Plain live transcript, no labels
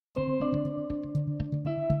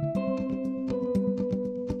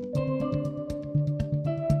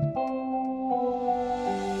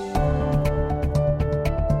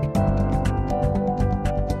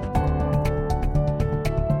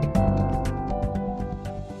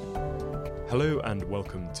Hello and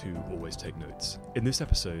welcome to Always Take Notes. In this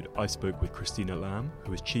episode, I spoke with Christina Lamb,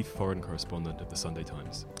 who is Chief Foreign Correspondent of the Sunday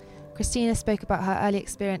Times. Christina spoke about her early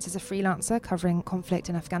experience as a freelancer covering conflict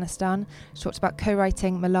in Afghanistan. She talked about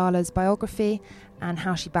co-writing Malala's biography and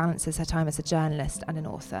how she balances her time as a journalist and an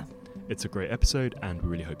author. It's a great episode and we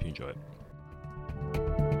really hope you enjoy it.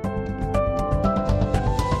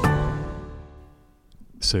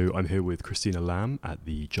 So I'm here with Christina Lamb at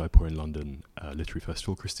the Jaipur in London Literary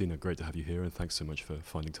Festival. Christina, great to have you here and thanks so much for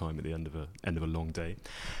finding time at the end of a long day.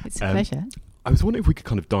 It's a pleasure. I was wondering if we could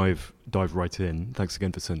kind of dive right in. Thanks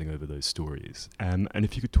again for sending over those stories. And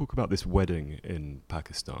if you could talk about this wedding in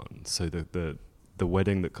Pakistan. So the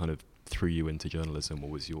wedding that kind of threw you into journalism,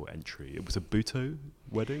 or was your entry? It was a Bhutto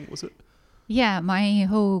wedding, was it? Yeah, my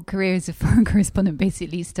whole career as a foreign correspondent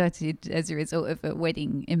basically started as a result of a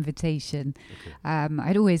wedding invitation. Okay.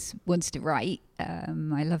 I'd always wanted to write.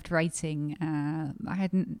 I loved writing. I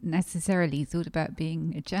hadn't necessarily thought about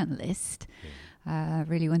being a journalist. Yeah.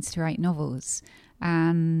 Really wanted to write novels.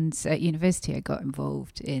 And at university, I got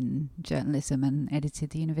involved in journalism and edited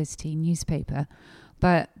the university newspaper.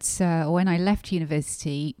 But when I left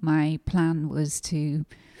university, my plan was to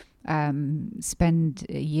spend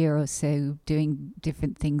a year or so doing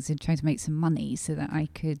different things and trying to make some money so that I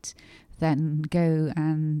could then go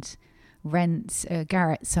and rent a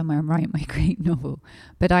garret somewhere and write my great novel.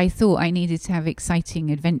 But I thought I needed to have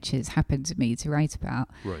exciting adventures happen to me to write about.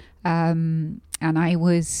 Right. And I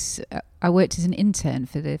worked as an intern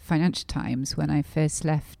for the Financial Times when I first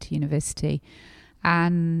left university,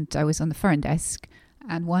 and I was on the foreign desk.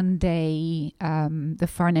 And one day, the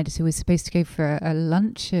foreign editor was supposed to go for a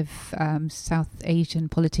lunch of South Asian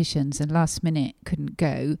politicians, and last minute couldn't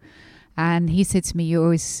go. And he said to me, "You're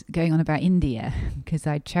always going on about India," because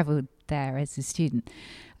I'd travelled there as a student.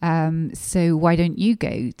 So why don't you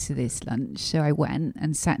go to this lunch? So I went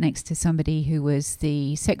and sat next to somebody who was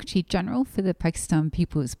the Secretary General for the Pakistan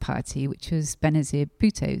People's Party, which was Benazir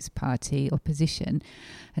Bhutto's party, opposition.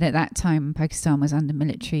 And at that time, Pakistan was under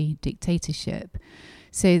military dictatorship.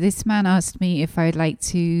 So this man asked me if I'd like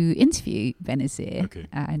to interview Benazir. Okay.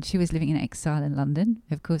 And she was living in exile in London.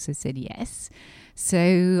 Of course, I said yes.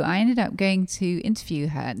 So I ended up going to interview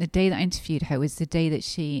her. And the day that I interviewed her was the day that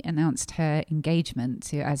she announced her engagement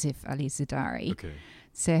to Asif Ali Zardari. Okay.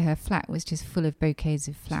 So her flat was just full of bouquets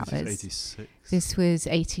of flowers. So this is 86? This was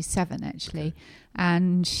 87, actually. Okay.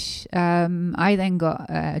 And I then got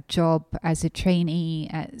a job as a trainee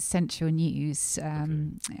at Central News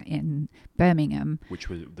in Birmingham. Which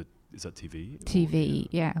was is that TV? TV,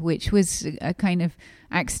 yeah, which was a kind of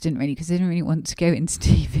accident, really, because I didn't really want to go into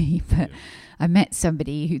TV. But Yeah. I met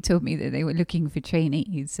somebody who told me that they were looking for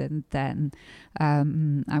trainees, and then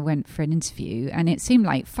I went for an interview, and it seemed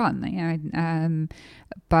like fun.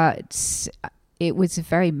 But it was a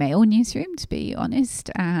very male newsroom, to be honest,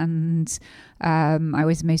 and I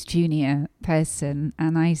was the most junior person,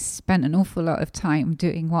 and I spent an awful lot of time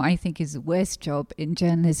doing what I think is the worst job in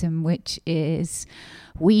journalism, which is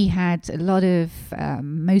we had a lot of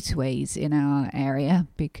motorways in our area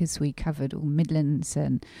because we covered all Midlands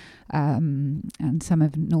and some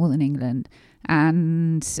of Northern England,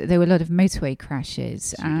 and there were a lot of motorway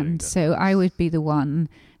crashes, and so I would be the one,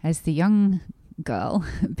 as the young girl,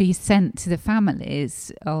 be sent to the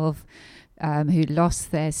families of who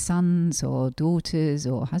lost their sons or daughters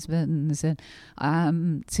or husbands,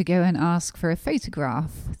 and to go and ask for a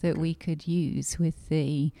photograph that we could use with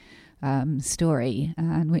the story,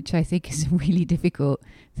 and which I think is a really difficult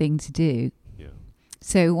thing to do. Yeah.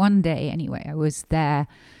 So one day, anyway, I was there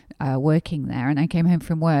working there, and I came home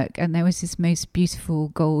from work, and there was this most beautiful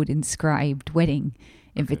gold inscribed wedding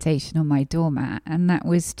invitation on my doormat, and that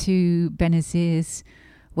was to Benazir's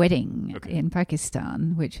wedding in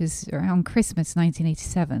Pakistan, which was around Christmas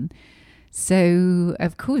 1987. So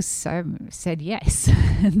of course I said yes.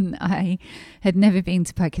 And I had never been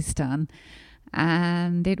to Pakistan,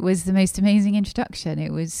 and it was the most amazing introduction.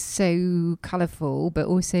 It was so colourful but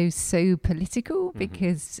also so political,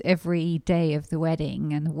 because every day of the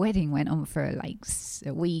wedding, and the wedding went on for like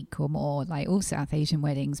a week or more, like all South Asian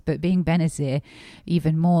weddings, but being Benazir,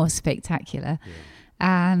 even more spectacular. Yeah.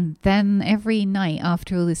 And then every night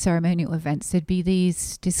after all the ceremonial events, there'd be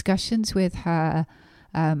these discussions with her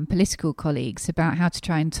political colleagues about how to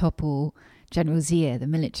try and topple General Zia, the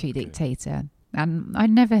military dictator. And I'd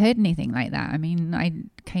never heard anything like that. I mean, I'd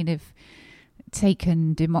kind of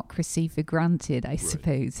taken democracy for granted, I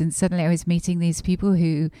suppose. And suddenly I was meeting these people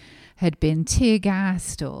who had been tear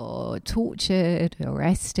gassed or tortured,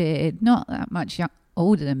 arrested, not that much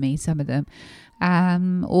older than me, some of them,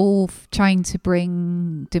 all trying to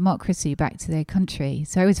bring democracy back to their country.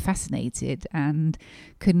 So I was fascinated and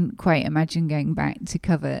couldn't quite imagine going back to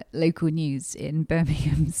cover local news in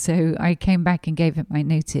Birmingham. So I came back and gave it my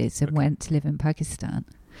notice and went to live in Pakistan.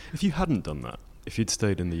 If you hadn't done that, if you'd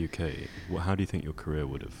stayed in the UK, how do you think your career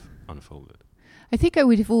would have unfolded? I think I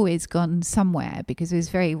would have always gone somewhere because I was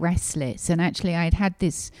very restless. And actually, I'd had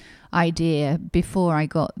this idea before I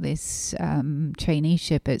got this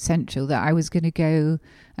traineeship at Central that I was going to go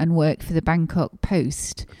and work for the Bangkok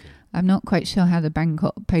Post. Okay. I'm not quite sure how the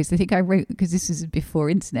Bangkok Post, I think I wrote, because this was before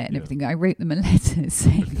internet and everything, I wrote them a letter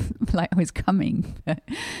saying like I was coming, but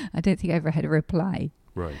I don't think I ever had a reply.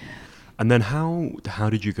 Right. And then how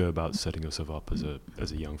did you go about setting yourself up as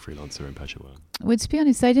a young freelancer in Peshawar? Well, to be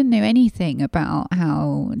honest, I didn't know anything about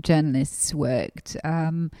how journalists worked.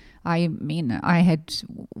 I mean, I had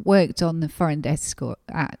worked on the foreign desk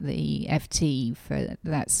at the FT for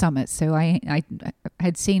that summit, so I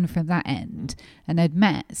had seen from that end and had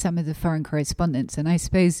met some of the foreign correspondents. And I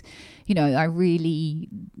suppose,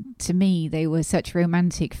 to me, they were such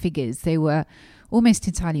romantic figures. They were almost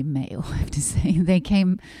entirely male, I have to say. They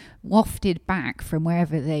came wafted back from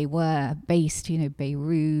wherever they were based,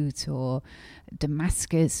 Beirut or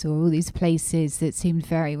Damascus or all these places that seemed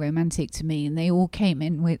very romantic to me. And they all came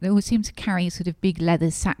in they all seemed to carry sort of big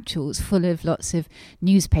leather satchels full of lots of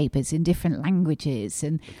newspapers in different languages.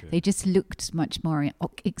 And they just looked much more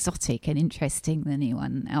exotic and interesting than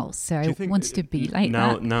anyone else. So I wanted to be like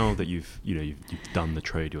that. Now that you've done the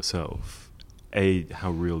trade yourself,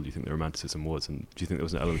 how real do you think the romanticism was, and do you think there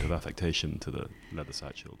was an element of affectation to the leather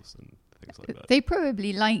satchels and things like that? They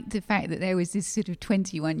probably liked the fact that there was this sort of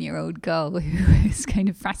 21-year-old girl who was kind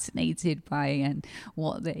of fascinated by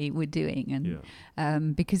what they were doing,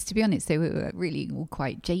 and because to be honest, they were really all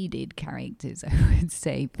quite jaded characters, I would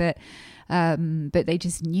say, but they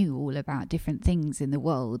just knew all about different things in the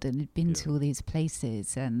world and had been to all these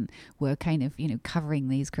places and were kind of covering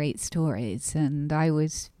these great stories, and I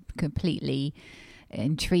was completely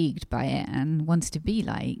intrigued by it and wanted to be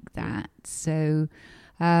like that. So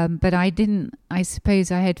but I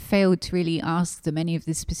suppose I had failed to really ask them any of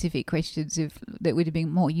the specific questions that would have been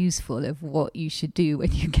more useful of what you should do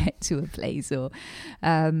when you get to a place, or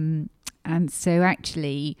and so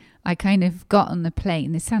actually I kind of got on the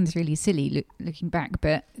plane. This sounds really silly looking back,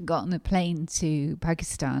 but got on the plane to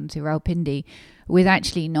Pakistan, to Rawalpindi, with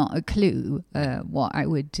actually not a clue what I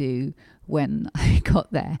would do when I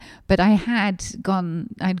got there. But I'd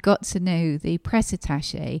got to know the press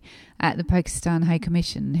attaché at the Pakistan High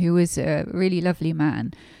Commission, who was a really lovely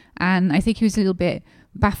man. And I think he was a little bit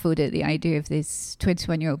baffled at the idea of this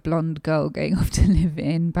 21-year-old blonde girl going off to live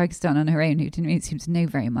in Pakistan on her own, who didn't really seem to know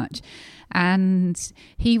very much. And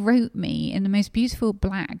he wrote me in the most beautiful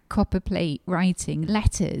black copper plate writing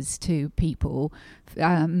letters to people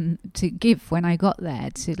to give when I got there,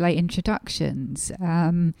 to like introductions.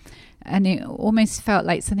 And it almost felt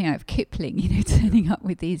like something out of Kipling, turning up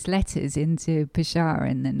with these letters into Peshawar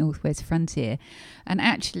and the Northwest Frontier. And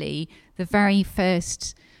actually, the very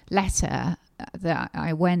first letter that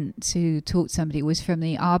I went to talk to somebody was from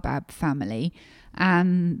the Arbab family,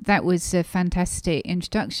 and that was a fantastic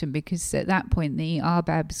introduction, because at that point the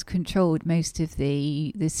Arbabs controlled most of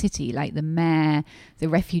the city, like the mayor, the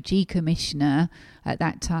refugee commissioner. At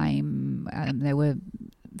that time there were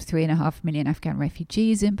 3.5 million Afghan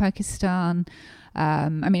refugees in Pakistan.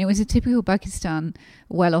 It was a typical Pakistan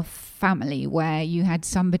well-off family where you had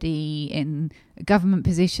somebody in a government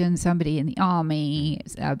position, somebody in the army,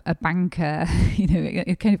 a banker,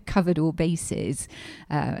 it kind of covered all bases,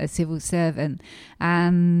 a civil servant.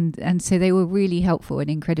 And so they were really helpful and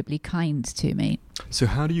incredibly kind to me. So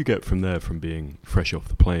how do you get from there, from being fresh off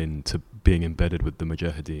the plane to being embedded with the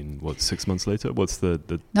Mujahideen, 6 months later? What's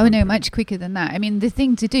the No, much quicker than that. I mean, the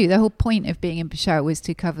thing to do, the whole point of being in Peshawar was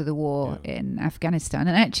to cover the war in Afghanistan.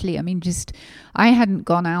 And actually, I hadn't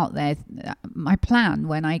gone out there. My plan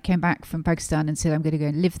when I came back from Pakistan and said I'm going to go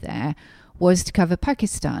and live there was to cover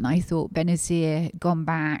Pakistan. I thought Benazir had gone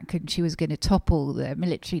back and she was going to topple the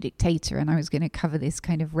military dictator, and I was going to cover this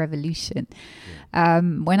kind of revolution.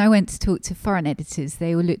 When I went to talk to foreign editors,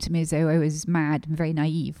 they all looked at me as though I was mad and very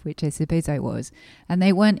naive, which I suppose I was. And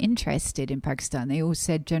they weren't interested in Pakistan. They all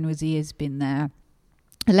said General Zia's been there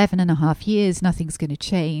 11.5 years, nothing's going to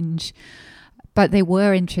change. But they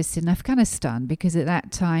were interested in Afghanistan because at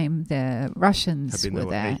that time the Russians were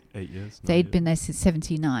there. 8 years? They'd been there since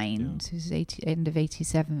 79, so it was end of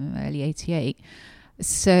 87, early 88.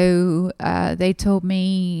 So they told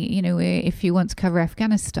me, if you want to cover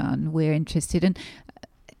Afghanistan, we're interested. And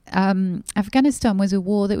Afghanistan was a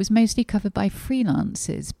war that was mostly covered by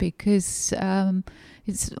freelancers, because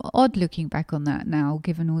it's odd looking back on that now,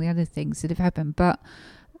 given all the other things that have happened. But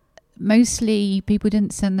mostly people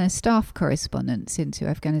didn't send their staff correspondents into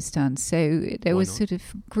Afghanistan. So there was sort of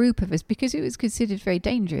group of us, because it was considered very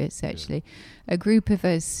dangerous, actually, a group of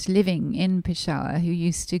us living in Peshawar who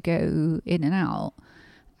used to go in and out.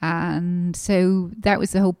 And so that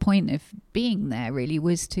was the whole point of being there, really,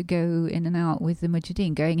 was to go in and out with the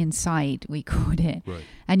Mujahideen, going inside, we called it. Right.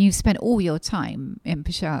 And you spent all your time in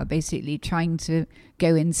Peshawar basically trying to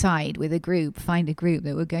go inside with a group, find a group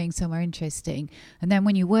that were going somewhere interesting. And then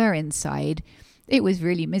when you were inside, it was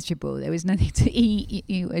really miserable. There was nothing to eat.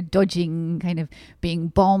 You were dodging, kind of being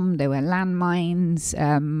bombed. There were landmines.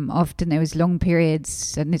 Often there was long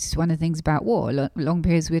periods, and this is one of the things about war, long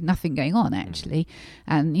periods with nothing going on, actually.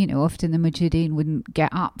 And, you know, often the Mujahideen wouldn't get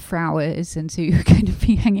up for hours, and so you were going to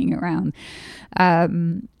be hanging around.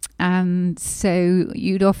 And so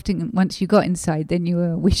you'd often, once you got inside, then you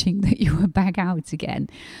were wishing that you were back out again.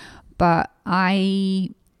 But I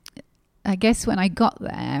guess when I got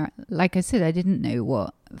there, like I said, I didn't know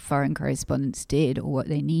what foreign correspondents did or what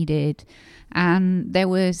they needed. And there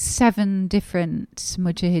were 7 different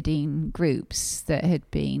Mujahideen groups that had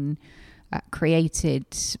been created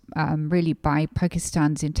really by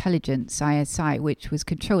Pakistan's intelligence, ISI, which was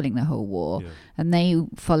controlling the whole war. Yeah. And they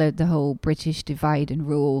followed the whole British divide and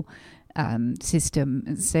rule system.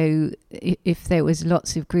 And so if there was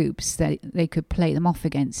lots of groups, they could play them off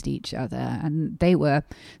against each other. And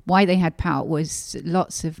why they had power was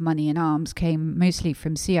lots of money and arms came mostly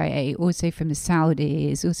from CIA, also from the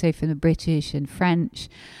Saudis, also from the British and French.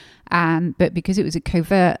 But because it was a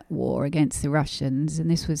covert war against the Russians,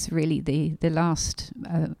 and this was really the last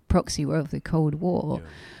proxy war of the Cold War,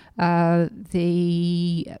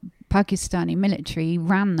 the Pakistani military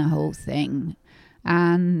ran the whole thing.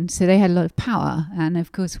 And so they had a lot of power. And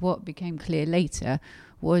of course, what became clear later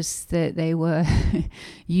was that they were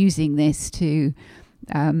using this to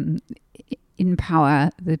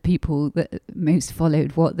empower the people that most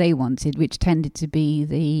followed what they wanted, which tended to be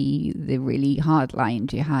the really hardline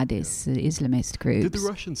jihadists, the Islamist groups. Did the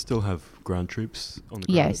Russians still have ground troops on the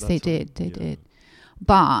ground? Yes, they did. They did.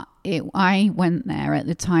 But I went there at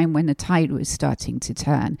the time when the tide was starting to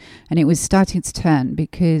turn. And it was starting to turn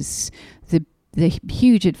because the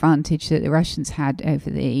huge advantage that the Russians had over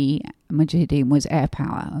the Mujahideen was air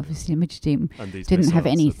power. Obviously, the Mujahideen didn't have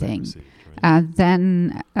anything.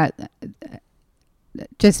 Then,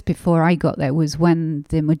 just before I got there, was when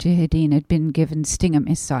the Mujahideen had been given Stinger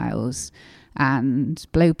missiles and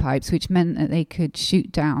blowpipes, which meant that they could shoot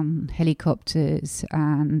down helicopters,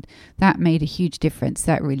 and that made a huge difference.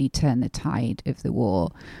 That really turned the tide of the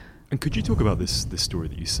war. And could you talk about this story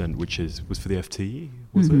that you sent, which was for the FT,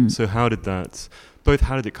 was it? So how did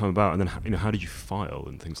it come about, and then how did you file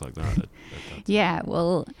and things like that? At that time? Yeah,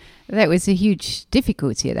 well, that was a huge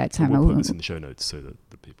difficulty at that time. We'll put this in the show notes so that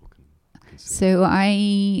the people can see. So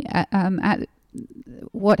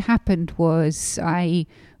what happened was I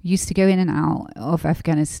used to go in and out of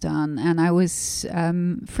Afghanistan, and I was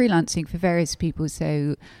freelancing for various people.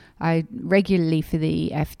 So I regularly for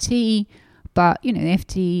the FT. But, you know, the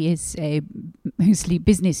FT is a mostly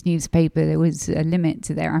business newspaper. There was a limit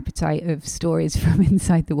to their appetite of stories from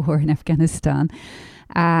inside the war in Afghanistan.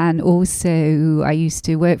 And also I used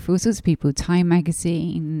to work for all sorts of people, Time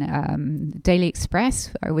Magazine, Daily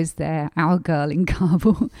Express. I was their Our Girl in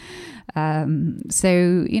Kabul.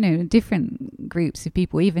 So, you know, different groups of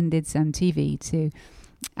people, even did some TV too.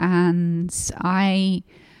 And I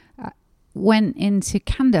went into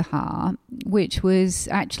Kandahar, which was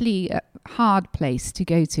actually a hard place to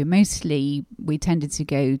go to. Mostly we tended to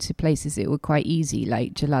go to places that were quite easy,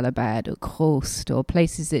 like Jalalabad or Khost, or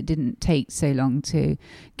places that didn't take so long to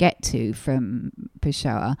get to from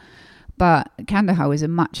Peshawar. But Kandahar was a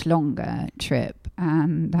much longer trip,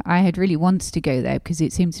 and I had really wanted to go there because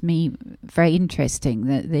it seemed to me very interesting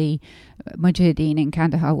that the Mujahideen in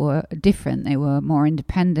Kandahar were different. They were more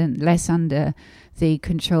independent, less under the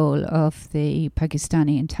control of the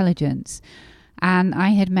Pakistani intelligence. And I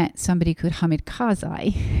had met somebody called Hamid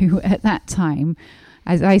Karzai, who at that time,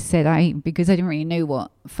 as I said, because I didn't really know what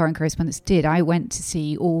foreign correspondents did, I went to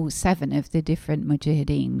see all 7 of the different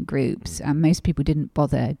Mujahideen groups. And most people didn't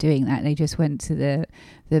bother doing that. They just went to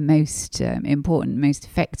the most important, most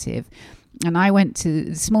effective. And I went to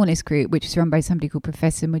the smallest group, which was run by somebody called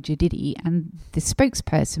Professor Mujadidi, and the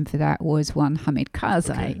spokesperson for that was one Hamid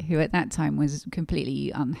Karzai, who at that time was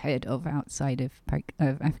completely unheard of outside of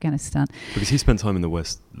Afghanistan. Because he spent time in the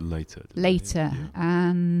West later. Yeah.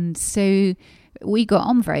 And so we got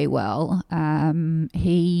on very well.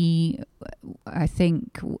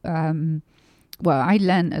 I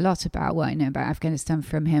learned a lot about what I know about Afghanistan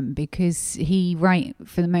from him, because right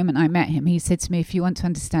from the moment I met him, he said to me, if you want to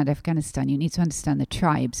understand Afghanistan, you need to understand the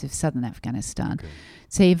tribes of southern Afghanistan. Okay.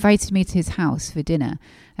 So he invited me to his house for dinner,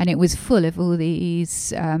 and it was full of all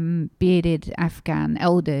these bearded Afghan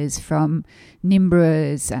elders from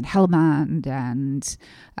Nimruz and Helmand and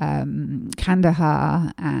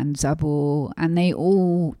Kandahar and Zabul, and they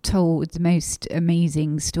all told the most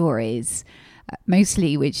amazing stories,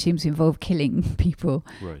 mostly which seems to involve killing people.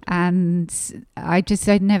 Right. And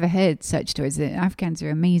I'd never heard such stories. The Afghans are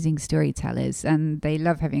amazing storytellers, and they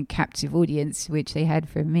love having a captive audience, which they had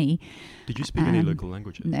from me. Did you speak any local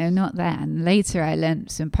languages? No, not then. Later I learnt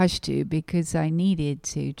some Pashto because I needed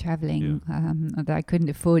to, travelling, although I couldn't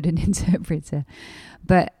afford an interpreter.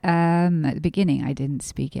 But at the beginning I didn't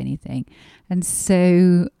speak anything. And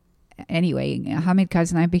so anyway, Hamid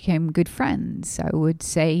Karzai and I became good friends. I would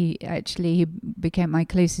say actually he became my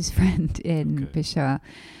closest friend in Peshawar.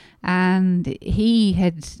 And he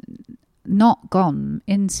had not gone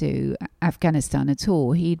into Afghanistan at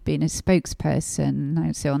all. He'd been a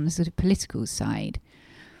spokesperson, so on the sort of political side.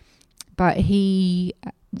 But he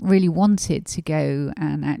really wanted to go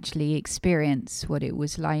and actually experience what it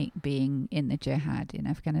was like being in the jihad in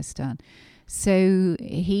Afghanistan. So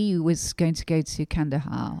he was going to go to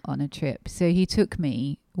Kandahar on a trip. So he took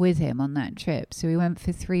me with him on that trip. So we went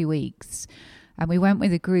for 3 weeks. And we went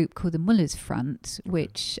with a group called the Mullahs Front,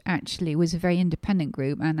 which actually was a very independent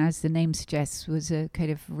group. And as the name suggests, was a kind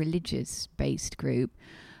of religious-based group.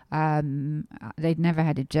 They'd never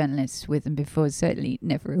had a journalist with them before, certainly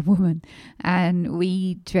never a woman. And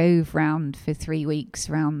we drove round for 3 weeks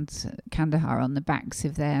around Kandahar on the backs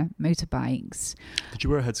of their motorbikes. Did you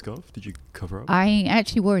wear a headscarf? Did you cover up? I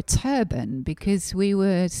actually wore a turban because we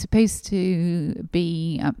were supposed to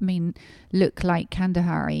look like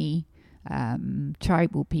Kandahari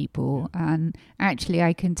tribal people. And actually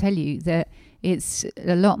I can tell you that it's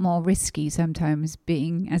a lot more risky sometimes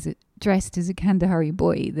being dressed as a Kandahari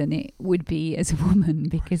boy than it would be as a woman,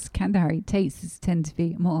 because Kandahari tastes tend to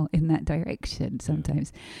be more in that direction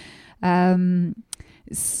sometimes.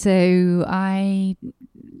 So I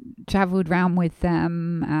travelled around with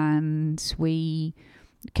them, and we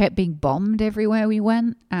kept being bombed everywhere we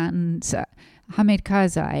went. And Hamid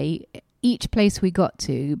Karzai, each place we got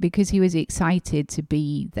to, because he was excited to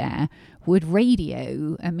be there, would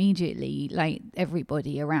radio immediately, like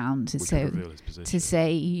everybody around, to say,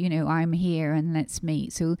 I'm here and let's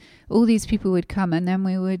meet. So all these people would come, and then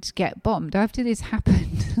we would get bombed. After this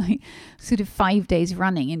happened, like sort of 5 days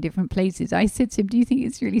running in different places, I said to him, do you think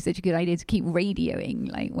it's really such a good idea to keep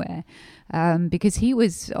radioing, like where? Because he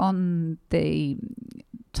was on the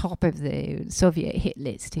top of the Soviet hit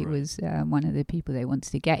list. He was one of the people they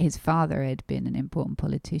wanted to get. His father had been an important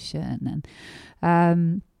politician,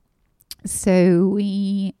 and so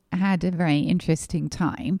we had a very interesting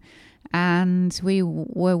time. And we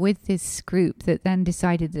were with this group that then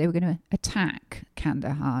decided that they were going to attack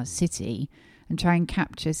Kandahar city and try and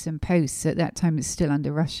capture some posts. At that time, it was still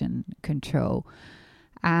under Russian control.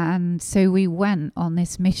 And so we went on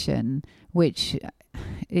this mission, which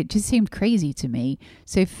it just seemed crazy to me.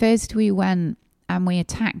 So first we went and we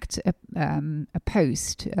attacked a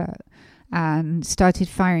post and started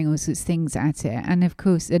firing all sorts of things at it. And of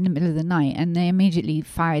course, in the middle of the night, and they immediately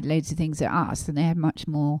fired loads of things at us, and they had much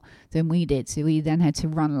more than we did. So we then had to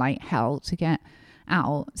run like hell to get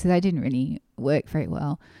out. So that didn't really work very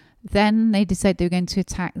well. Then they decided they were going to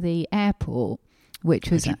attack the airport, which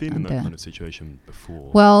was Had you been in that kind of situation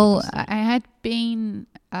before? Well, I had been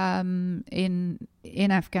in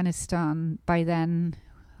Afghanistan by then.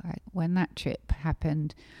 When that trip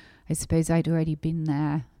happened, I suppose I'd already been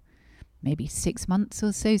there maybe 6 months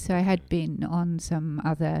or so. So I had been on some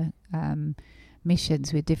other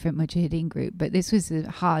missions with different Mujahideen group, but this was the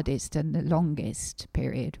hardest and the longest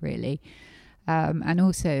period, really. And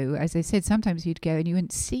also, as I said, sometimes you'd go and you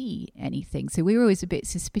wouldn't see anything. So we were always a bit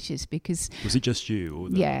suspicious because... Was it just you? Or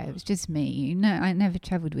yeah, it was just me. No, I never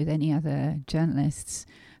travelled with any other journalists.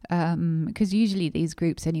 Because usually these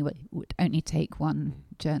groups anyway would only take one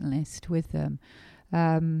journalist with them.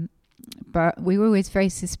 But we were always very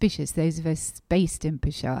suspicious, those of us based in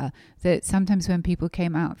Peshawar, that sometimes when people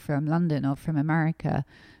came out from London or from America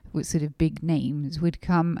with sort of big names would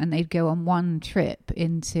come and they'd go on one trip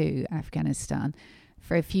into Afghanistan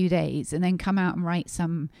for a few days and then come out and write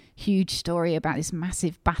some huge story about this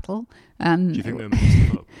massive battle. Do you think they were making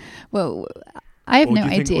stuff up? Well, I have no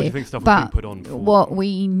idea. Or do you think stuff was being put on for what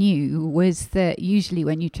we knew was that usually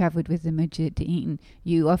when you travelled with the Mujahideen,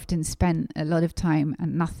 you often spent a lot of time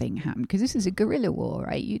and nothing happened because this is a guerrilla war,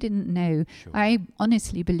 right? You didn't know. Sure. I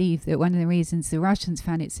honestly believe that one of the reasons the Russians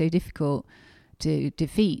found it so difficult to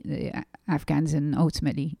defeat the Afghans and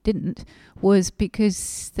ultimately didn't was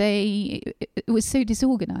because it was so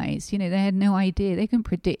disorganized. You know, they had no idea. They couldn't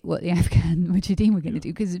predict what the Afghan Mujahideen were going to do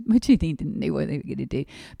because Mujahideen didn't know what they were going to do.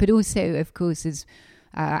 But also, of course, as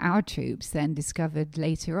our troops then discovered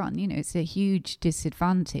later on, you know, it's a huge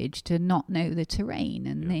disadvantage to not know the terrain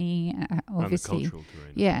and the obviously, and the cultural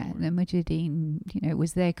terrain. The Mujahideen, you know,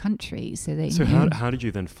 was their country, so they. So knew. how did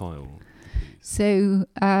you then file? So,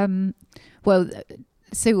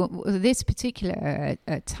 so this particular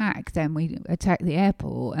attack, then we attacked the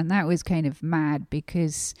airport, and that was kind of mad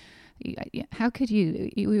because how could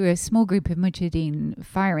we were a small group of Mujahideen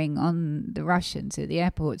firing on the Russians at the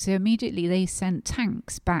airport. So immediately they sent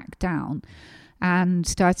tanks back down and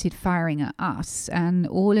started firing at us, and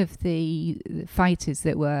all of the fighters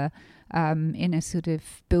that were in a sort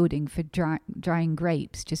of building for drying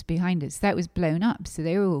grapes just behind us, that was blown up, so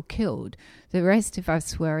they were all killed. The rest of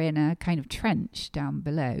us were in a kind of trench down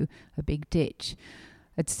below, a big ditch.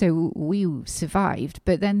 And so we survived,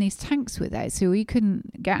 but then these tanks were there, so we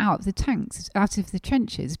couldn't get out of the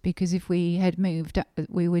trenches, because if we had moved,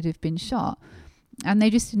 we would have been shot. And they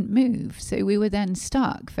just didn't move, so we were then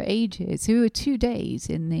stuck for ages. So we were 2 days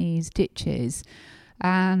in these ditches,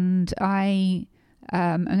 and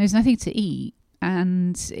there's nothing to eat,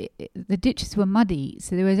 and the ditches were muddy,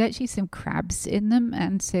 so there was actually some crabs in them,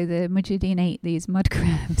 and so the Mujahideen ate these mud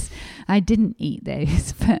crabs. I didn't eat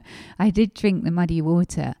those, but I did drink the muddy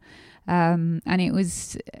water, and it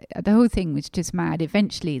was, the whole thing was just mad.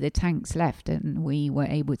 Eventually the tanks left and we were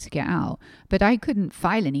able to get out, but I couldn't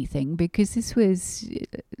file anything because this was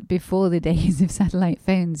before the days of satellite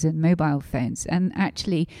phones and mobile phones, and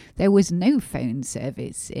actually there was no phone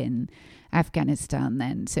service in Afghanistan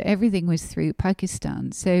then, so everything was through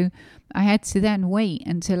Pakistan. So I had to then wait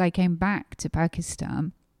until I came back to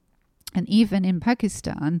Pakistan, and even in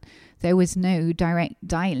Pakistan there was no direct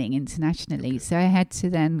dialing internationally, so I had to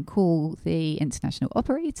then call the international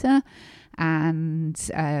operator, and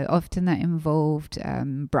often that involved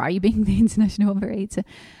bribing the international operator,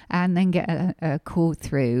 and then get a call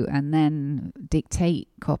through and then dictate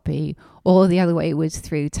copy, or the other way was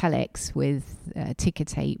through telex with ticker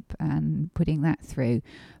tape and putting that through.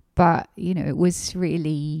 But, you know, it was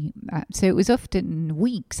really, so it was often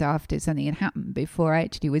weeks after something had happened before I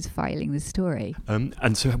actually was filing the story.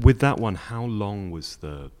 And so with that one, how long was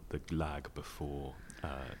the lag before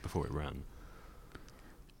it ran?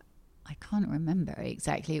 I can't remember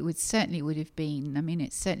exactly. It certainly would have been,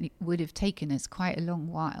 it certainly would have taken us quite a long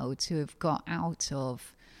while to have got out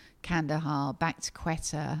of Kandahar back to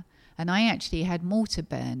Quetta. And I actually had mortar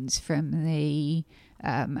burns from the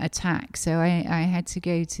attack. So I had to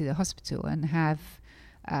go to the hospital and have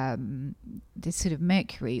this sort of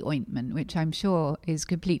mercury ointment, which I'm sure is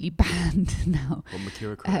completely banned now. Or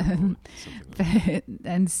mercurochrome or something like that.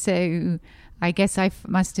 And so I guess I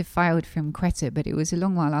must have filed from Quetta, but it was a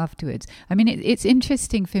long while afterwards. It's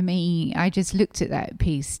interesting for me. I just looked at that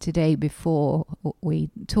piece today before we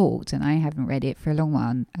talked, and I haven't read it for a long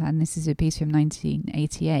while. And this is a piece from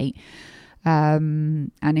 1988.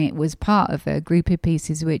 And it was part of a group of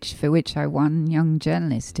pieces for which I won Young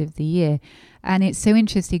Journalist of the Year. And it's so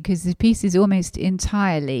interesting because the piece is almost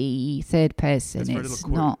entirely third person. It's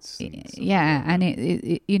not, and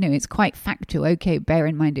it it's quite factual. Okay, bear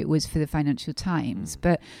in mind it was for the Financial Times,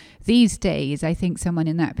 but these days I think someone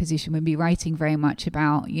in that position would be writing very much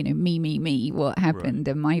about, me, what happened,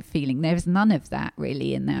 and my feeling. There's none of that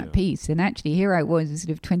really in that piece. And actually, here I was, a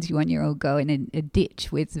sort of 21-year-old girl in a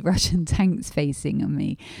ditch with Russian tanks facing on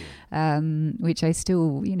me, which I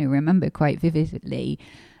still, remember quite vividly.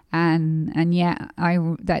 And yet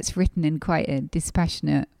that's written in quite a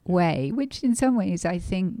dispassionate way, which in some ways I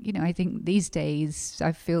think these days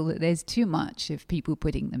I feel that there's too much of people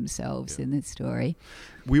putting themselves in the story.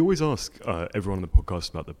 We always ask everyone on the podcast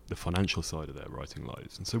about the financial side of their writing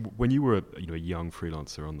lives. And so when you were a young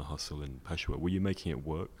freelancer on the hustle in Peshawar, were you making it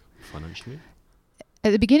work financially?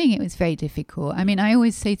 At the beginning, it was very difficult. I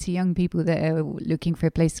always say to young people that are looking for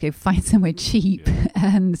a place to go, find somewhere cheap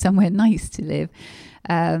and somewhere nice to live.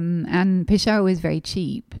 And Peshawar was very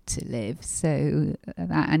cheap to live.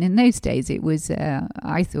 And in those days, it was,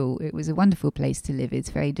 I thought it was a wonderful place to live. It's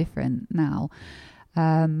very different now.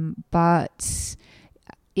 But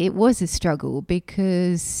it was a struggle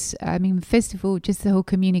because, I mean, first of all, just the whole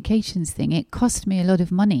communications thing, it cost me a lot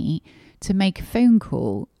of money to make a phone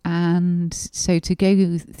call. And so to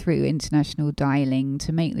go through international dialing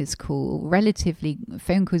to make this call, relatively,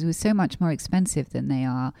 phone calls were so much more expensive than they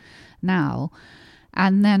are now.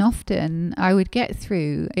 And then often I would get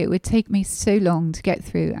through, it would take me so long to get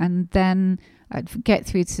through, and then I'd get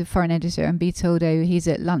through to the foreign editor and be told, oh, he's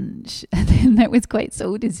at lunch. And then that was quite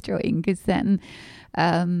soul destroying, because then,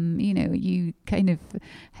 you kind of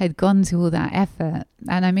had gone to all that effort.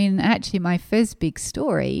 And I mean, actually, my first big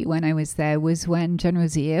story when I was there was when General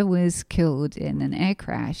Zia was killed in an air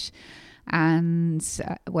crash. And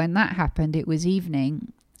when that happened, it was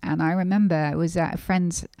evening. And I remember I was at a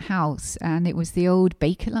friend's house, and it was the old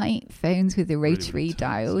Bakelite phones with the rotary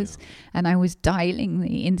dials. Yeah. And I was dialing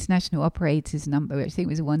the international operator's number, which I think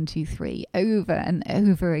was 123, over and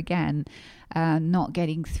over again, not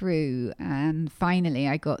getting through. And finally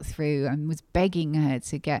I got through and was begging her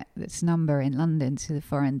to get this number in London to the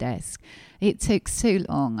foreign desk. It took so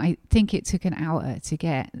long. I think it took an hour to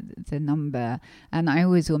get the number. And I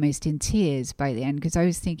was almost in tears by the end, because I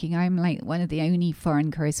was thinking, I'm like one of the only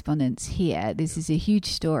foreign correspondents here. This is a huge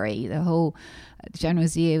story. The whole General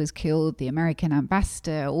Zia was killed, the American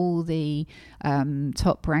ambassador, all the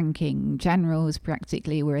top-ranking generals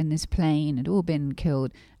practically were in this plane, had all been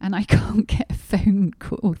killed, and I can't get a phone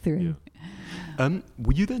call through. Yeah.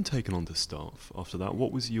 Were you then taken on to staff after that?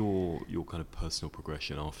 What was your kind of personal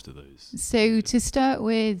progression after those? So to start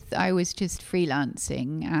with, I was just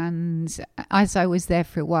freelancing, and as I was there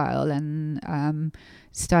for a while and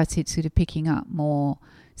started sort of picking up more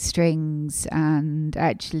strings, and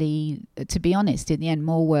actually, to be honest, in the end,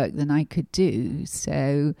 more work than I could do.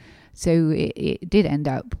 So it did end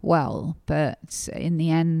up well, but in the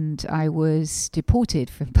end I was deported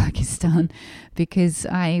from Pakistan because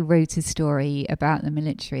I wrote a story about the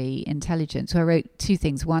military intelligence. So I wrote two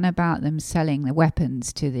things: one about them selling the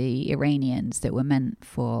weapons to the Iranians that were meant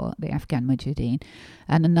for the Afghan Mujahideen,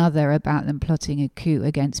 and another about them plotting a coup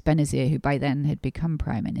against Benazir, who by then had become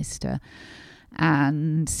Prime Minister.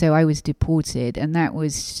 And so I was deported, and that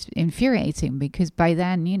was infuriating because by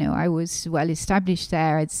then, I was well established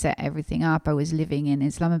there. I'd set everything up. I was living in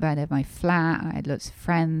Islamabad at my flat. I had lots of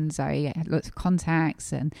friends. I had lots of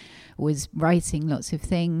contacts and was writing lots of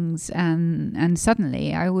things. And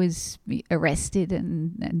suddenly I was arrested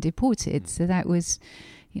and deported. So that was,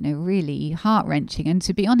 really heart-wrenching. And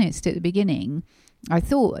to be honest, at the beginning, I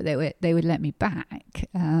thought they would let me back,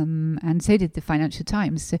 and so did the Financial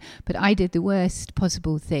Times. But I did the worst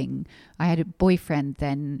possible thing. I had a boyfriend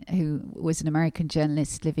then who was an American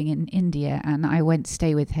journalist living in India, and I went to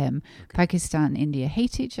stay with him. Okay. Pakistan and India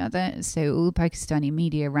hate each other, so all Pakistani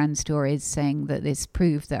media ran stories saying that this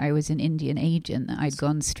proved that I was an Indian agent, that I'd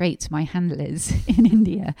gone straight to my handlers in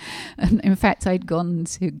India. And in fact, I'd gone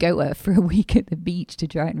to Goa for a week at the beach to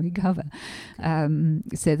try and recover.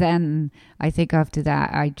 So then I think after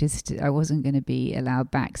that, I wasn't going to be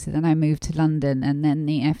allowed back. So then I moved to London, and then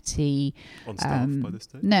the FT... On staff by this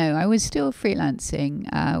stage? No, I was still freelancing.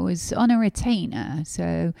 I was on a retainer.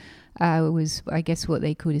 So I was, I guess, what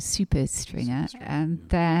they call a super stringer. And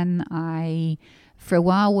then I, for a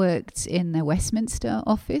while, worked in the Westminster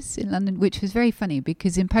office in London, which was very funny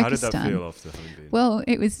because in Pakistan... How did that feel after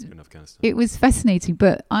having been in Afghanistan? It was fascinating,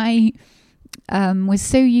 but I... was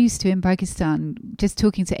so used to in Pakistan just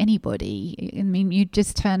talking to anybody. I mean, you'd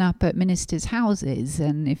just turn up at ministers' houses,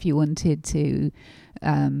 and if you wanted to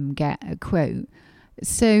get a quote.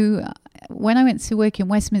 So when I went to work in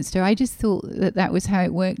Westminster, I just thought that was how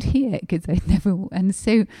it worked here, because I'd never. And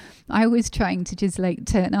so I was trying to just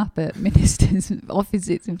turn up at ministers'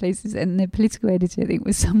 offices and places, and the political editor, I think,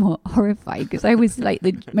 was somewhat horrified because I was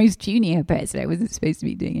the most junior person. I wasn't supposed to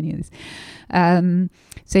be doing any of this.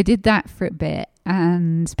 So I did that for a bit,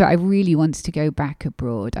 but I really wanted to go back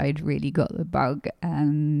abroad. I'd really got the bug,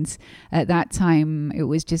 and at that time it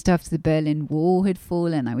was just after the Berlin Wall had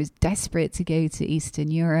fallen. I was desperate to go to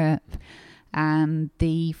Eastern Europe, and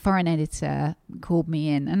the foreign editor called me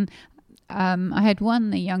in, and I had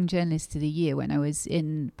won the Young Journalist of the Year when I was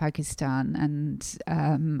in Pakistan, and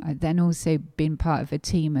I'd then also been part of a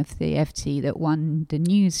team of the FT that won the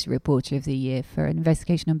News Reporter of the Year for an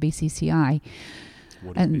investigation on BCCI.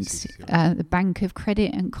 The Bank of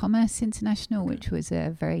Credit and Commerce International, which was a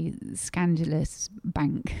very scandalous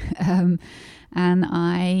bank. And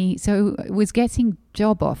I was getting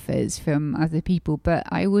job offers from other people, but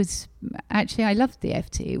I loved the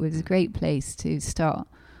FT. It was a great place to start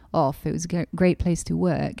off. It was a great place to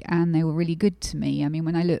work, and they were really good to me. I mean,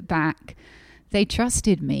 when I look back, they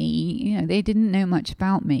trusted me. They didn't know much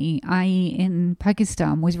about me. I, in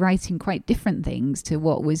Pakistan, was writing quite different things to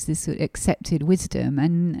what was this sort of accepted wisdom,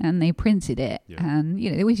 and they printed it. Yeah. And,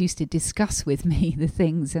 they always used to discuss with me the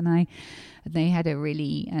things. And they had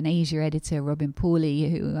an Asia editor, Robin Pawley,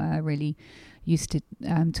 who really used to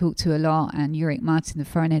talk to a lot. And Ulrich Martin, the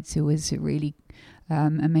foreign editor, was a really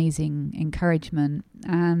amazing encouragement.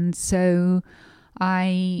 And so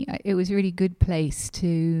it was a really good place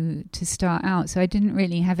to start out. So I didn't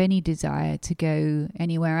really have any desire to go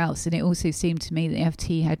anywhere else. And it also seemed to me that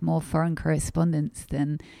FT had more foreign correspondents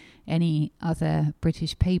than any other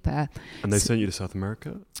British paper. And they sent you to South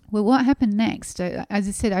America? Well, what happened next? As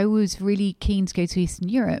I said, I was really keen to go to Eastern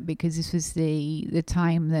Europe because this was the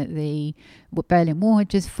time that the Berlin Wall had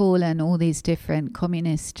just fallen. All these different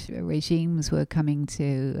communist regimes were coming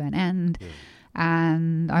to an end. Yeah.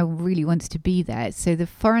 And I really wanted to be there. So the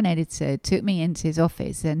foreign editor took me into his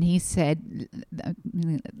office and he said,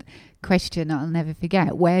 question I'll never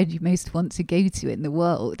forget, where do you most want to go to in the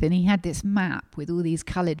world? And he had this map with all these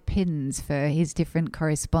coloured pins for his different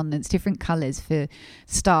correspondents, different colours for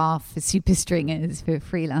staff, for superstringers, for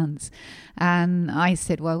freelance. And I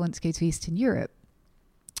said, well, I want to go to Eastern Europe.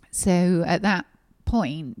 So at that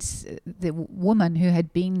point, the woman who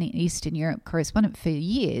had been the Eastern Europe correspondent for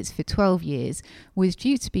 12 years, was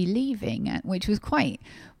due to be leaving, which was quite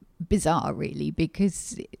bizarre, really,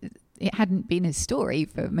 because it hadn't been a story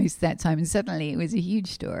for most of that time, and suddenly it was a huge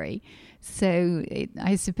story. So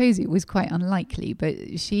I suppose it was quite unlikely,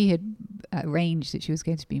 but she had arranged that she was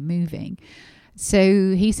going to be moving.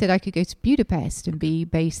 So he said I could go to Budapest and be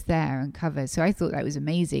based there and cover. So I thought that was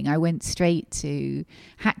amazing. I went straight to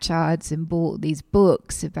Hatchard's and bought these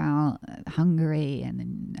books about Hungary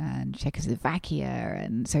and Czechoslovakia.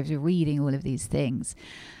 And so I was reading all of these things.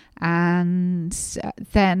 And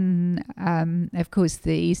then, of course,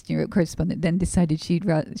 the Eastern Europe correspondent then decided she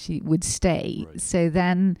would stay. Right. So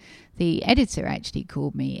then the editor actually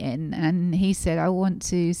called me in and he said, I want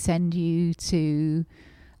to send you to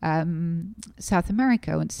South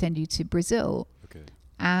America. I want to send you to Brazil. Okay.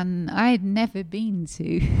 And I had never been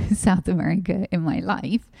to South America in my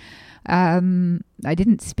life. I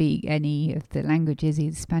didn't speak any of the languages,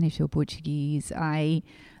 either Spanish or Portuguese.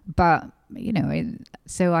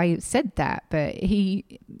 So I said that, but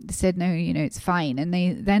he said, no, it's fine. And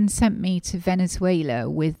they then sent me to Venezuela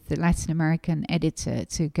with the Latin American editor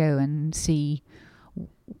to go and see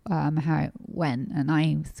how it went. And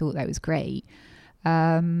I thought that was great.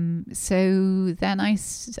 So then I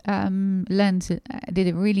did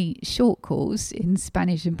a really short course in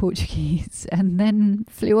Spanish and Portuguese and then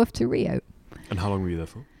flew off to Rio. And how long were you there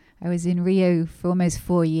for? I was in Rio for almost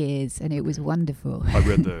 4 years and it was wonderful. I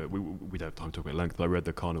read we don't have time to talk about length, but I read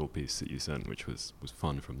the Carnival piece that you sent, which was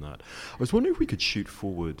fun from that. I was wondering if we could shoot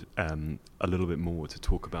forward a little bit more to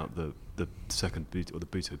talk about the second the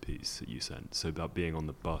Bhutto piece that you sent, so about being on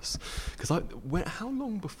the bus. Because how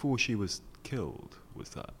long before she was killed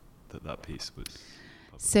was that piece was?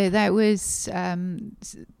 So that was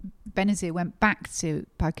Benazir went back to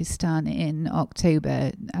Pakistan in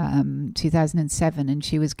October 2007, and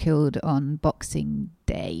she was killed on Boxing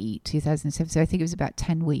Day 2007. So I think it was about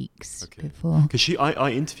 10 weeks before. Because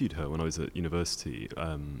I interviewed her when I was at university.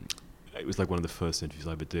 It was like one of the first interviews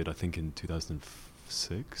I ever did. I think in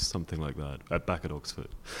 2006, something like that, back at Oxford.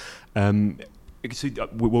 So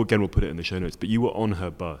we'll put it in the show notes. But you were on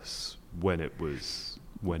her bus when it was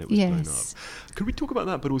blown up. Could we talk about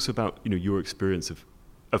that, but also about your experience of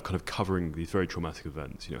kind of covering these very traumatic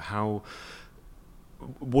events?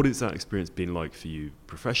 What has that experience been like for you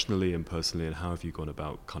professionally and personally, and how have you gone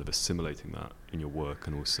about kind of assimilating that in your work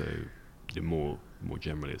and also more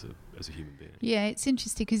generally as a human being? Yeah, it's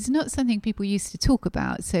interesting because it's not something people used to talk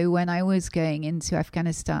about. So when I was going into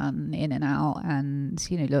Afghanistan in and out, and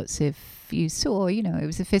you saw, it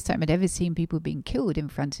was the first time I'd ever seen people being killed in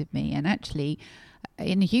front of me, and actually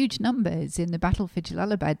in huge numbers. In the battle for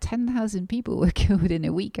Jalalabad, 10,000 people were killed in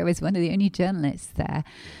a week. I was one of the only journalists there.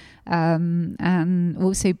 And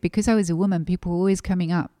also because I was a woman, people were always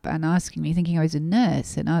coming up and asking me, thinking I was a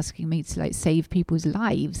nurse, and asking me to save people's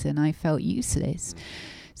lives, and I felt useless.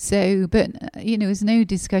 So, but there was no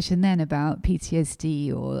discussion then about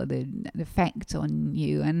PTSD or the effect on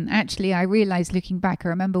you. And actually, I realised looking back, I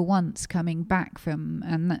remember once coming back from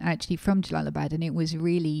Jalalabad, and it was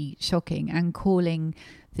really shocking, and calling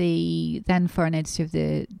the then foreign editor of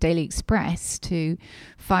the Daily Express to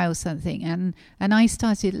file something, and I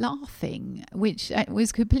started laughing, which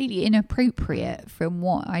was completely inappropriate from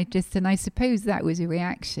what I suppose that was a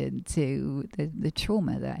reaction to the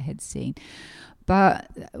trauma that I had seen. But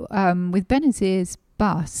with Benazir's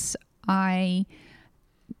bus, I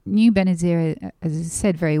knew Benazir, as I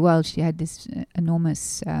said, very well. She had this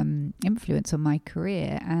enormous influence on my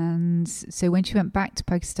career. And so when she went back to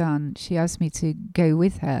Pakistan, she asked me to go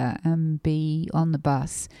with her and be on the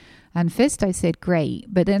bus. And first I said,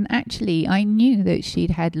 great. But then actually I knew that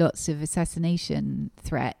she'd had lots of assassination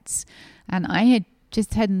threats. And I had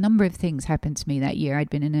just had a number of things happen to me that year. I'd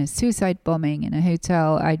been in a suicide bombing in a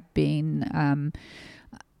hotel. I'd been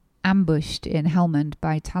ambushed in Helmand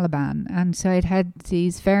by Taliban. And so I'd had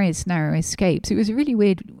these various narrow escapes. It was a really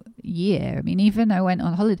weird year. I mean, even I went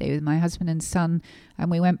on holiday with my husband and son,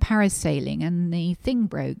 and we went parasailing, and the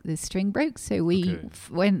string broke. So we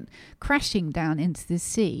went crashing down into the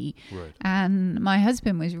sea. Right. And my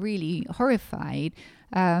husband was really horrified.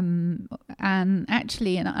 And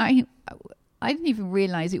I didn't even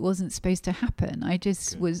realize it wasn't supposed to happen. I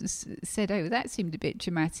just said, oh, that seemed a bit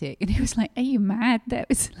dramatic. And he was like, are you mad? That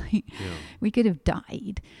was like, we could have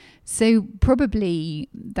died. So probably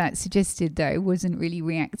that suggested that I wasn't really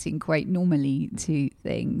reacting quite normally to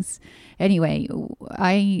things. Anyway,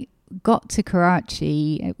 I got to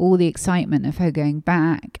Karachi, all the excitement of her going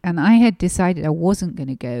back, and I had decided I wasn't going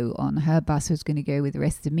to go on her bus. I was going to go with the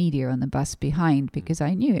rest of the media on the bus behind, because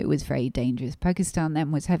I knew it was very dangerous. Pakistan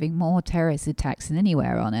then was having more terrorist attacks than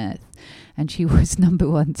anywhere on earth, and she was number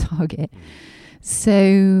one target.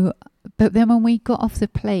 So, but then when we got off the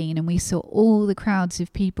plane and we saw all the crowds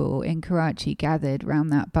of people in Karachi gathered around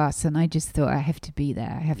that bus, and I just thought, I have to be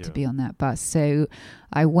there. I have to be on that bus. So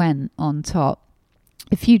I went on top.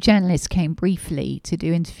 A few journalists came briefly to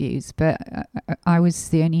do interviews, but I was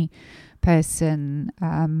the only person,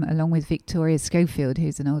 along with Victoria Schofield,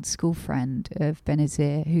 who's an old school friend of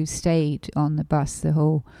Benazir, who stayed on the bus the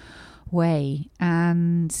whole way.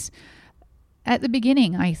 And at the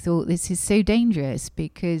beginning, I thought, this is so dangerous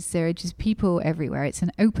because there are just people everywhere. It's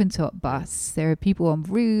an open-top bus. There are people on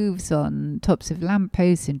roofs, on tops of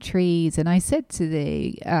lampposts and trees. And I said to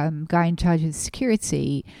the guy in charge of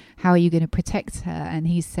security, how are you going to protect her? And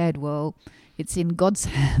he said, well, it's in God's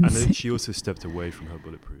hands. And then she also stepped away from her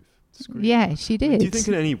bulletproof screen. Yeah, she did. Do you think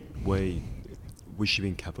in any way, was she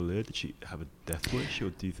being cavalier? Did she have a death wish?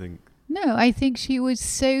 Or do you think... No, I think she was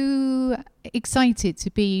so excited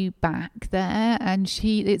to be back there, and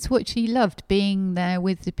it's what she loved, being there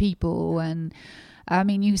with the people. And I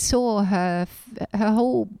mean, you saw her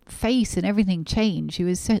whole face and everything change. She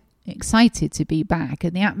was so excited to be back,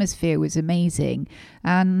 and the atmosphere was amazing.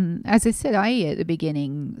 And as I said, I at the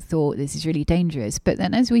beginning thought this is really dangerous, but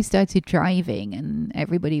then as we started driving and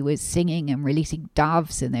everybody was singing and releasing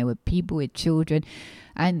doves, and there were people with children,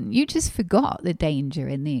 and you just forgot the danger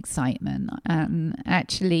in the excitement. And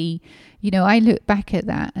actually, you know, I look back at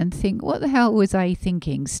that and think, what the hell was I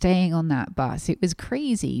thinking staying on that bus? It was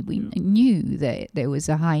crazy. We knew that there was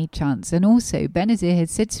a high chance. And also, Benazir had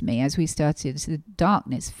said to me as we started, the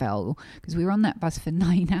darkness fell, because we were on that bus for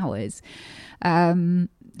 9 hours.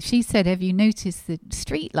 She said, have you noticed the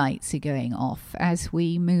street lights are going off as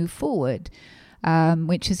we move forward?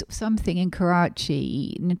 Which is something in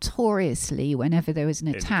Karachi notoriously, whenever there was an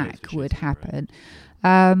attack, would happen.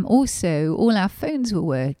 Also, all our phones were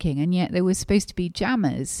working, and yet there was supposed to be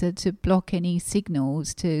jammers to block any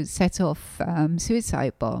signals to set off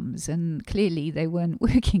suicide bombs, and clearly they weren't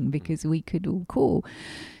working because we could all call.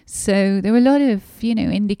 So there were a lot of,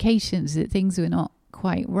 indications that things were not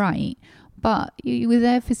quite right. But you were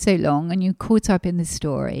there for so long, and you caught up in the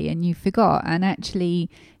story, and you forgot. And actually,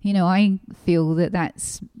 I feel that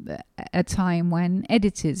that's a time when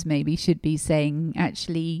editors maybe should be saying,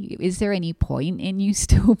 actually, is there any point in you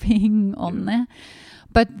still being on there?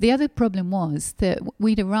 But the other problem was that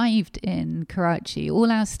we'd arrived in Karachi.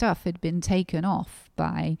 All our stuff had been taken off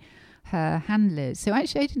by her handlers. So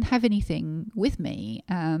actually, I didn't have anything with me.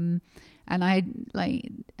 And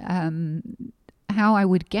how I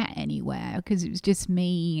would get anywhere, because it was just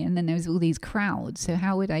me, and then there was all these crowds. So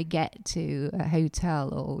how would I get to a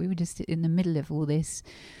hotel? Or we were just in the middle of all this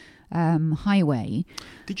highway.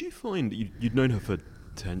 Did you find that you'd known her for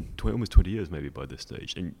almost 20 years maybe by this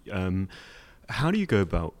stage, and how do you go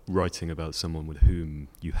about writing about someone with whom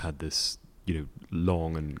you had this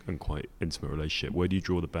long and quite intimate relationship? Where do you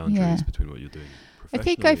draw the boundaries between what you're doing? I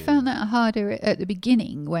think I found that harder at the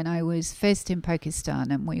beginning, when I was first in Pakistan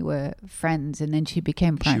and we were friends, and then she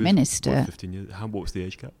became Prime Minister. What, 15 years? What was the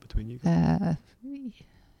age gap between you guys?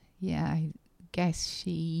 I guess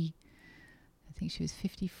I think she was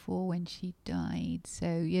 54 when she died.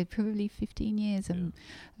 So, probably 15 years.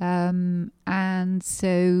 And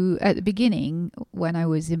so at the beginning, when I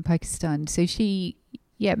was in Pakistan, so she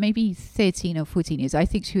maybe 13 or 14 years. I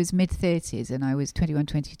think she was mid-30s and I was 21,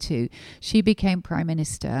 22. She became Prime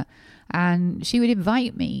Minister, and she would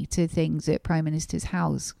invite me to things at Prime Minister's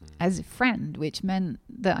house as a friend, which meant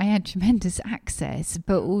that I had tremendous access,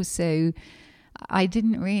 but also I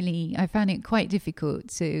found it quite difficult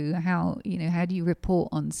to how do you report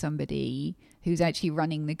on somebody who's actually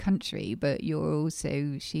running the country, but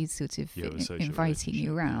she's sort of inviting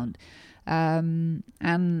you around. And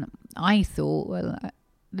I thought, well,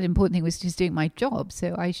 the important thing was just doing my job,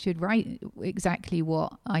 so I should write exactly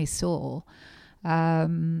what I saw.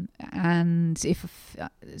 And if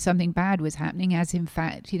something bad was happening, as in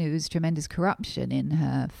fact, there was tremendous corruption in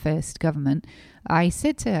her first government, I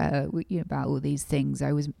said to her about all these things.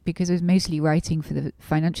 Because I was mostly writing for the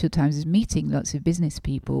Financial Times, I was meeting lots of business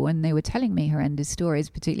people, and they were telling me horrendous stories,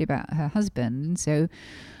 particularly about her husband. And so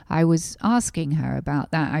I was asking her about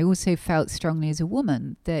that. I also felt strongly as a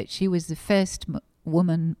woman that she was the first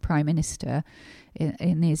woman prime minister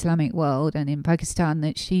in the Islamic world and in Pakistan,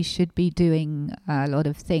 that she should be doing a lot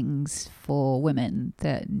of things for women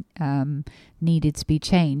that needed to be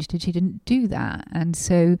changed, and she didn't do that. And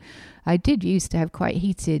so I did used to have quite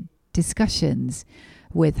heated discussions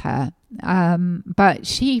with her, but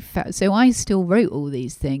she felt, so I still wrote all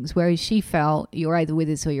these things, whereas she felt you're either with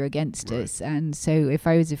us or you're against us, and so if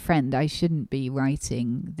I was a friend I shouldn't be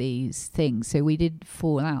writing these things. So we did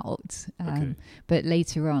fall out, but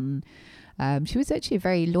later on she was actually a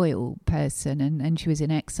very loyal person, and she was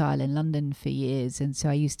in exile in London for years, and so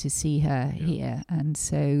I used to see her here, and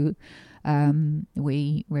so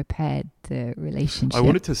we repaired the relationship. I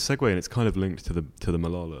wanted to segue, and it's kind of linked to the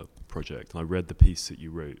Malala project. And I read the piece that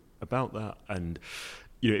you wrote about that, and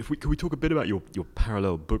could we talk a bit about your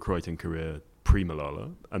parallel book writing career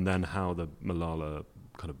pre-Malala, and then how the Malala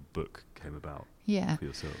kind of book came about for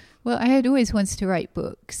yourself? Well, I had always wanted to write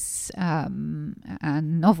books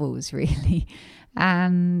and novels, really.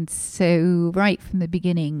 And so right from the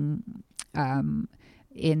beginning,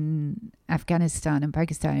 in Afghanistan and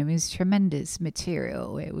Pakistan, it was tremendous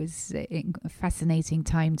material. It was a fascinating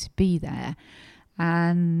time to be there.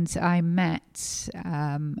 And I met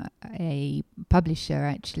a publisher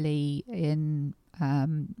actually when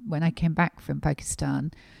I came back from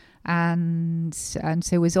Pakistan, and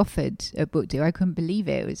so was offered a book deal. I couldn't believe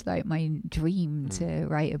it. It was like my dream to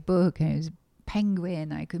write a book, and it was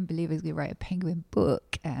Penguin. I couldn't believe I was going to write a Penguin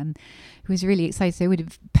book, and I was really excited. So I would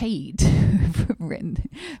have paid written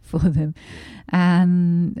for them,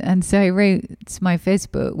 and so I wrote my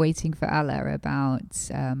first book, Waiting for Allah,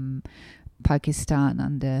 about Pakistan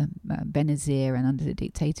under Benazir and under the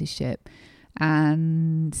dictatorship,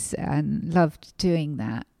 and loved doing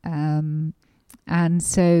that. And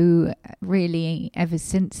so really ever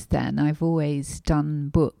since then I've always done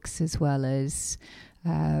books as well as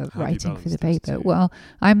writing for the paper. Well,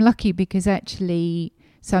 I'm lucky because actually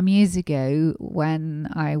some years ago when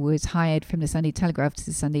I was hired from the Sunday Telegraph to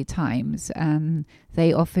the Sunday Times, and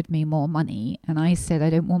they offered me more money, and I said, I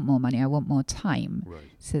don't want more money, I want more time. Right.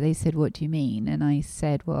 So they said, what do you mean? And I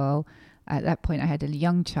said, well, at that point I had a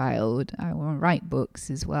young child, I want to write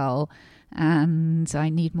books as well, and I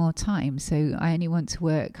need more time, so I only want to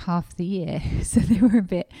work half the year. So they were a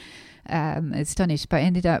bit astonished, but I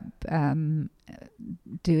ended up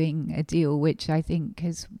doing a deal which I think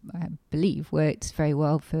I believe works very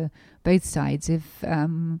well for both sides, of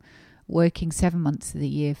working 7 months of the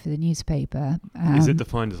year for the newspaper. Is it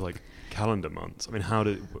defined as like calendar months? I mean,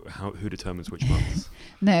 who determines which months?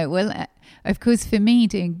 No, well, of course, for me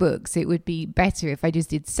doing books, it would be better if I just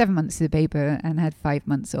did 7 months of the paper and had 5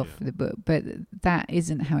 months off for the book. But that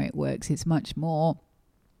isn't how it works. It's much more,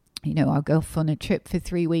 I'll go off on a trip for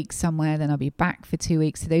 3 weeks somewhere, then I'll be back for 2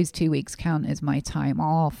 weeks. So those 2 weeks count as my time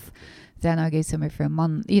off. Then I'll go somewhere for a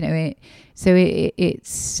month,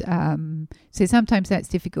 it's so sometimes that's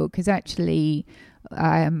difficult because actually,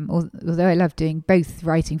 although I love doing both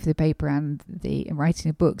writing for the paper and writing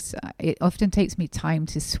the books, it often takes me time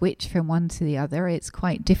to switch from one to the other. It's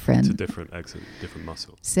quite different. It's a different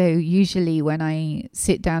muscle. So usually when I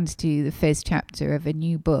sit down to do the first chapter of a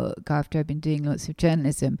new book after I've been doing lots of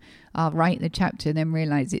journalism, I'll write the chapter and then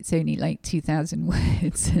realize it's only like 2,000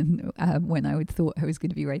 words, and when I would thought I was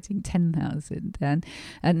going to be writing 10,000, and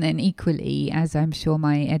then equally, as I'm sure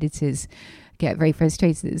my editors get very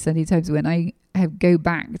frustrated at the Sunday Times, when I go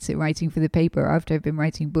back to writing for the paper after I've been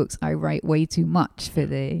writing books, I write way too much for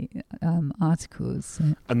the articles.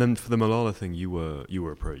 So. And then for the Malala thing, you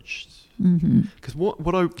were approached, because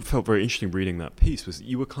what I felt very interesting reading that piece was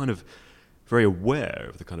you were kind of very aware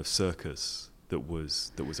of the kind of circus that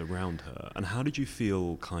was around her. And how did you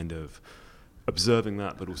feel kind of observing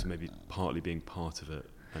that, but also maybe partly being part of it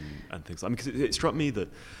and things. I mean, because it struck me that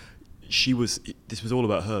this was all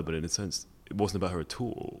about her, but in a sense, it wasn't about her at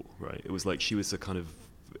all, right? It was like she was a kind of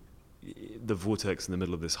the vortex in the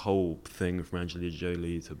middle of this whole thing, from Angelina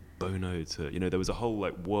Jolie to Bono to, there was a whole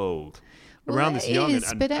like world around this young.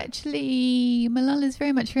 But actually, Malala's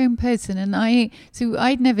very much her own person, and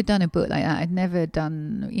I'd never done a book like that. I'd never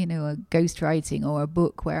done, a ghostwriting or a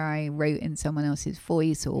book where I wrote in someone else's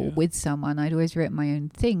voice or with someone. I'd always written my own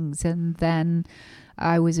things, and then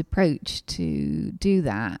I was approached to do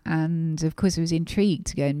that, and of course I was intrigued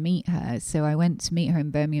to go and meet her. So I went to meet her in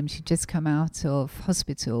Birmingham. She'd just come out of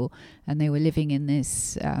hospital, and they were living in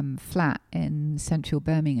this flat in central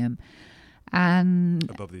Birmingham. And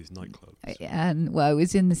above these nightclubs. And it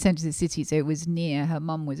was in the centre of the city, so it was near. Her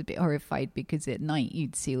mum was a bit horrified because at night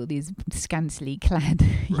you'd see all these scantily clad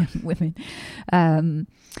young women.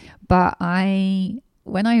 But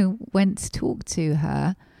when I went to talk to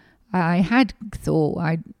her, I had thought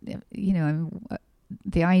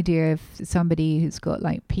the idea of somebody who's got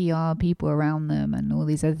like PR people around them and all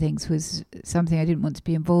these other things was something I didn't want to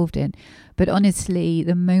be involved in. But honestly,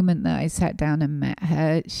 the moment that I sat down and met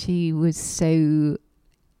her, she was so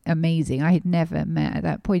amazing. I had never met at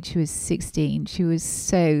that point. She was 16. She was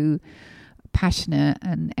so passionate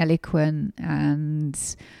and eloquent,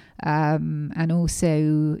 and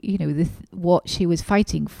also, what she was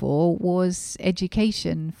fighting for was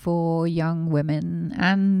education for young women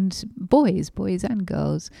and boys and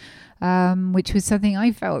girls, which was something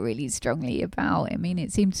I felt really strongly about. I mean,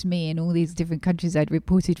 it seemed to me in all these different countries I'd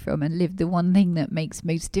reported from and lived, the one thing that makes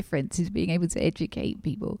most difference is being able to educate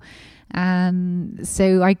people. And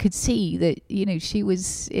so I could see that, she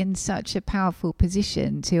was in such a powerful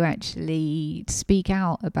position to actually speak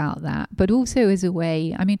out about that, but also as a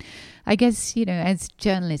way, I guess, as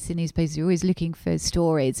journalists in these places, you're always looking for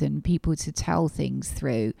stories and people to tell things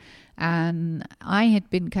through. And I had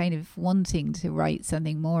been kind of wanting to write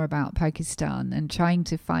something more about Pakistan and trying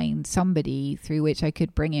to find somebody through which I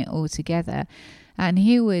could bring it all together. And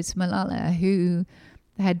here was Malala, who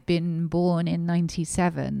had been born in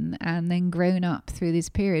 97 and then grown up through this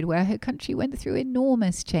period where her country went through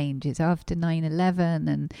enormous changes after 9/11,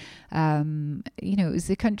 and it was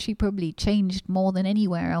the country probably changed more than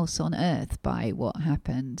anywhere else on earth by what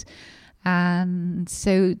happened. And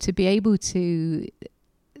so to be able to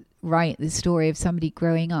write the story of somebody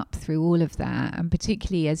growing up through all of that, and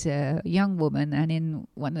particularly as a young woman and in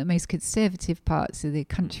one of the most conservative parts of the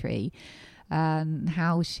country, and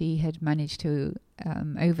how she had managed to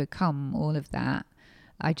overcome all of that,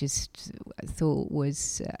 I just thought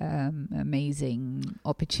was amazing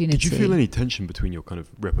opportunity. Did you feel any tension between your kind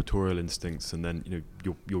of repertorial instincts and then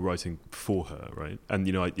you're writing for her, right? And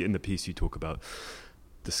in the piece you talk about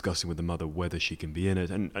discussing with the mother whether she can be in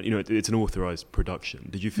it, and it's an authorized production.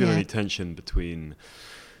 Did you feel any tension between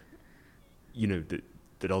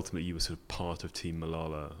that ultimately you were sort of part of Team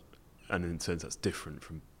Malala, and in a sense that's different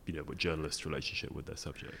from what journalists' relationship with their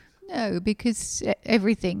subject? No, because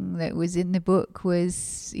everything that was in the book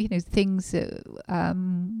was, things that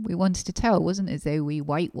we wanted to tell. It wasn't as though we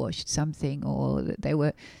whitewashed something or that there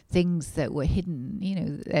were things that were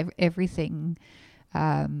hidden. Everything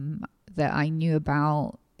that I knew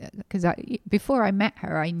about, because before I met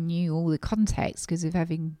her, I knew all the context because of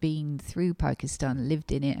having been through Pakistan,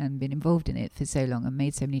 lived in it and been involved in it for so long and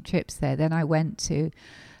made so many trips there. Then I went to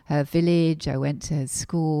her village, I went to her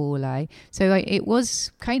school. It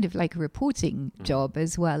was kind of like a reporting job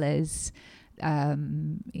as well as,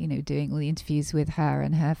 doing all the interviews with her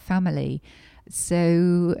and her family.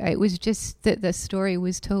 So it was just that the story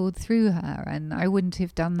was told through her, and I wouldn't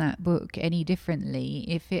have done that book any differently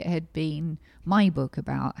if it had been my book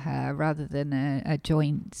about her rather than a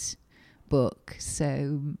joint book.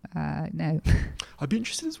 So, no. I'd be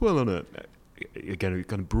interested as well on a kind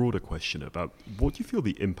of broader question about what do you feel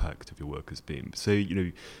the impact of your work has been? So,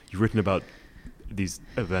 you've written about these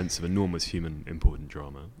events of enormous human important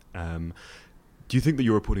drama. Do you think that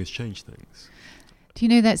your reporting has changed things? Do you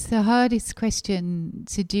know, that's the hardest question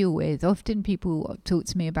to deal with. Often people talk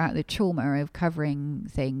to me about the trauma of covering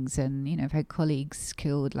things, and I've had colleagues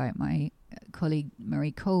killed, like my colleague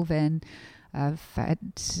Marie Colvin. I've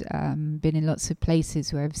been in lots of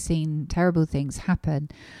places where I've seen terrible things happen.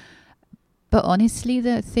 But honestly,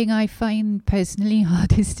 the thing I find personally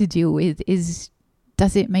hardest to deal with is,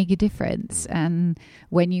 does it make a difference? And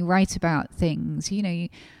when you write about things,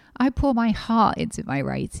 I pour my heart into my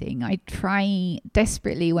writing. I try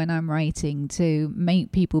desperately when I'm writing to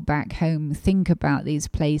make people back home think about these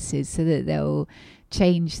places so that they'll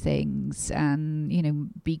change things and,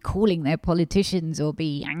 be calling their politicians or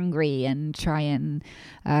be angry and try and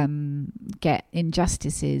get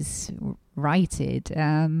injustices righted.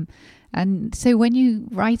 And so when you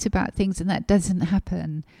write about things and that doesn't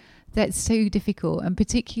happen, that's so difficult. And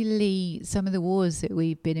particularly some of the wars that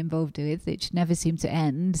we've been involved with, which never seem to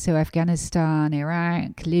end. So Afghanistan,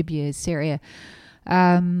 Iraq, Libya, Syria.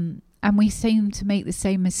 And we seem to make the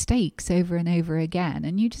same mistakes over and over again.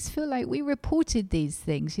 And you just feel like we reported these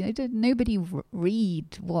things. Did nobody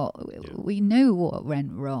read what we know what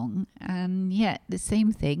went wrong, and yet the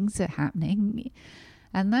same things are happening,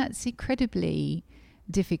 and that's incredibly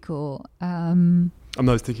difficult. I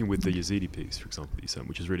was thinking with the Yazidi piece, for example, that you sent,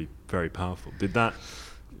 which is really very powerful.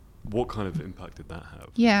 What kind of impact did that have?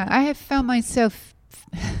 Yeah, I have found myself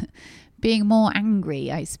being more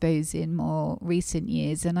angry, I suppose, in more recent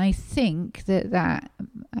years. And I think that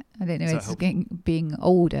I don't know, it's being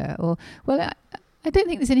older I don't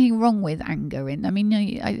think there's anything wrong with anger.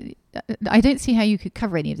 I don't see how you could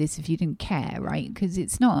cover any of this if you didn't care, right? Because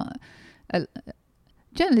it's not...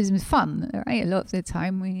 journalism is fun, right? A lot of the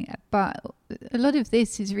time, but a lot of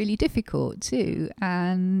this is really difficult too.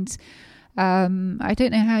 And I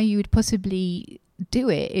don't know how you would possibly do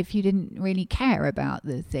it if you didn't really care about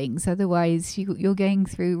the things. Otherwise you're going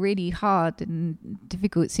through really hard and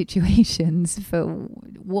difficult situations for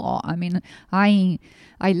what? I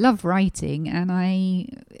love writing, and I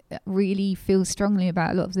really feel strongly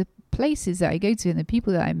about a lot of the places that I go to and the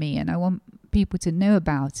people that I meet, and I want people to know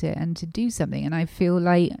about it and to do something. And I feel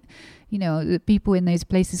like the people in those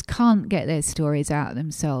places can't get their stories out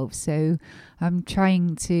themselves, so I'm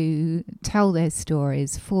trying to tell their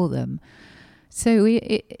stories for them. So,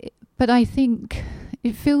 but I think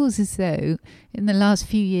it feels as though in the last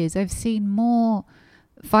few years I've seen more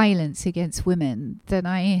violence against women than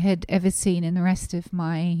I had ever seen in the rest of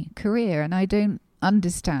my career. And I don't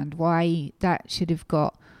understand why that should have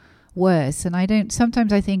got worse. And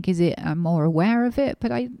sometimes I think, I'm more aware of it, but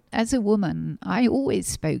as a woman, I always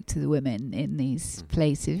spoke to the women in these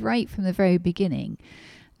places right from the very beginning.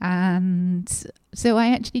 And so I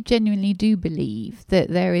actually genuinely do believe that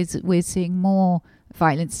we're seeing more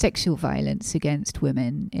violence, sexual violence against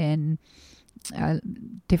women in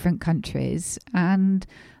different countries. And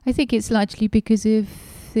I think it's largely because of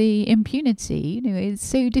the impunity. It's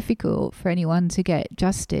so difficult for anyone to get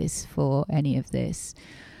justice for any of this.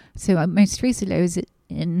 So most recently I was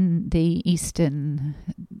in the Eastern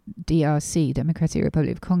DRC, Democratic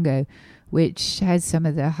Republic of Congo, which has some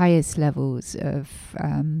of the highest levels of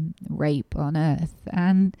rape on earth.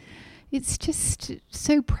 And it's just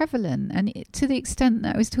so prevalent. And to the extent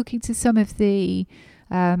that I was talking to some of the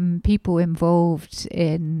people involved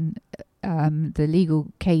in the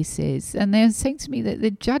legal cases, and they're saying to me that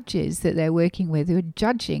the judges that they're working with who are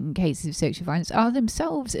judging cases of sexual violence are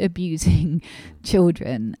themselves abusing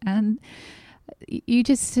children. And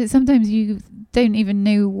sometimes you don't even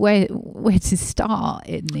know where to start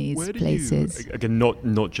in these places. Again,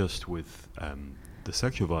 not just with the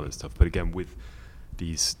sexual violence stuff, but again with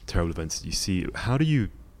these terrible events that you see, how do you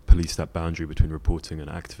police that boundary between reporting and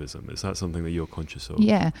activism? Is that something that you're conscious of?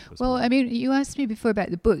 Yeah. Well, you asked me before about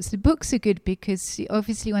the books. The books are good because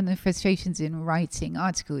obviously one of the frustrations in writing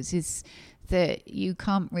articles is that you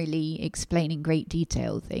can't really explain in great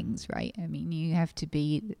detail things, right? You have to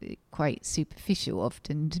be quite superficial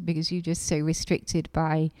often because you're just so restricted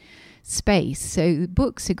by space. So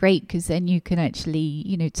books are great because then you can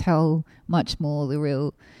actually, tell much more the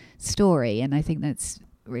real story. And I think that's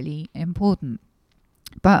really important.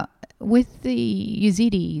 But with the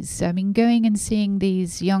Yazidis, going and seeing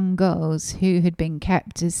these young girls who had been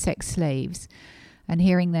kept as sex slaves and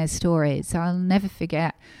hearing their stories, I'll never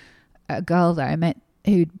forget a girl that I met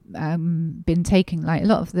who'd been taken, a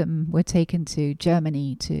lot of them were taken to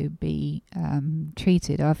Germany to be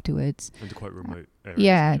treated afterwards. And to quite remote areas.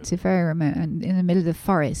 Yeah, to very remote and in the middle of the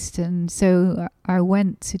forest. And so I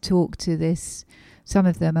went to talk to some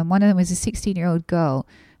of them, and one of them was a 16-year-old girl.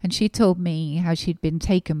 And she told me how she'd been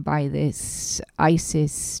taken by this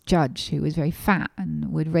ISIS judge who was very fat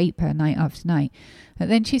and would rape her night after night. And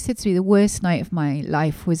then she said to me, the worst night of my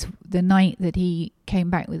life was the night that he came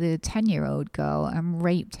back with a 10-year-old girl and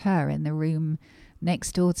raped her in the room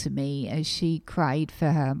next door to me as she cried for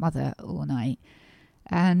her mother all night.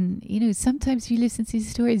 And, sometimes you listen to these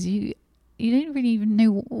stories, you don't really even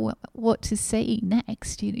know what to say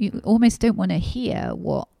next. You almost don't want to hear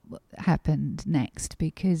what happened next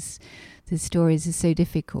because the stories are so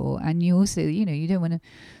difficult, and you also you don't want to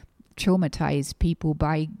traumatize people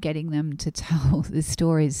by getting them to tell the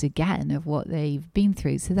stories again of what they've been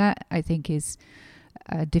through. So that I think is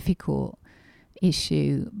a difficult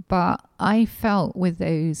issue. But I felt with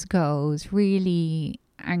those girls really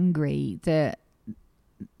angry that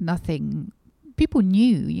nothing people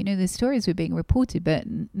knew, the stories were being reported, but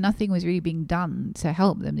nothing was really being done to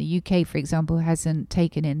help them. The UK, for example, hasn't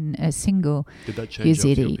taken in a single Did that change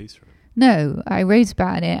after your piece? No, I wrote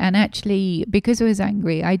about it, and actually, because I was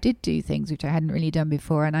angry, I did do things which I hadn't really done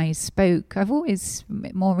before, and I spoke. I've always,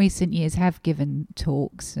 more recent years, have given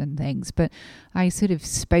talks and things, but I sort of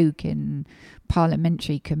spoke in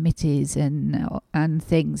parliamentary committees and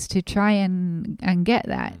things to try and get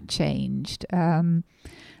that changed.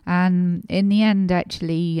 And in the end,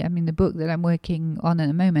 actually, the book that I'm working on at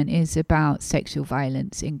the moment is about sexual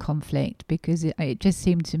violence in conflict, because it just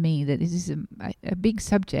seemed to me that this is a big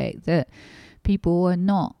subject that people are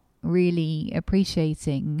not really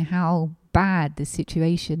appreciating how bad the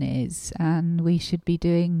situation is, and we should be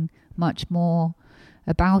doing much more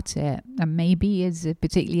about it. And maybe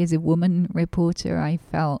particularly as a woman reporter, I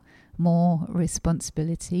felt more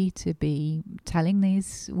responsibility to be telling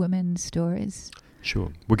these women's stories.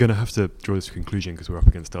 Sure. We're going to have to draw this to conclusion because we're up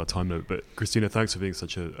against our time limit. But Christina, thanks for being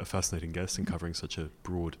such a fascinating guest and covering such a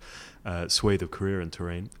broad swathe of career and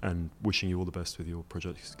terrain, and wishing you all the best with your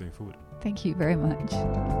projects going forward. Thank you very much.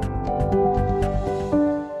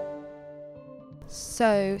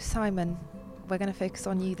 So, Simon, we're going to focus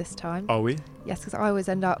on you this time. Are we? Yes, because I always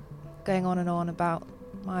end up going on and on about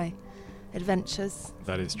my adventures.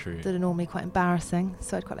 That is true. That are normally quite embarrassing.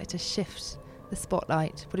 So I'd quite like to shift the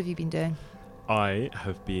spotlight. What have you been doing? I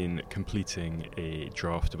have been completing a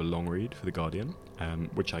draft of a long read for The Guardian,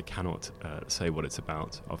 which I cannot say what it's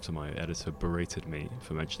about after my editor berated me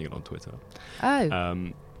for mentioning it on Twitter.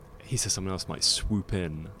 Oh. He says someone else might swoop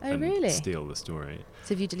in really? Steal the story.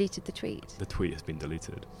 So have you deleted the tweet? The tweet has been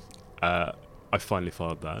deleted. I finally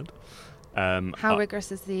filed that. How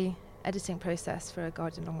rigorous is the editing process for a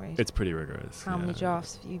Guardian long read? It's pretty rigorous. How many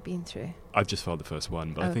drafts have you been through? I've just filed the first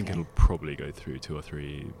one, but I think it'll probably go through 2 or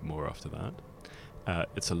 3 more after that.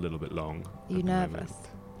 It's a little bit long. Are you nervous?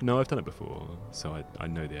 No, I've done it before, so I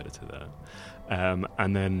know the editor there.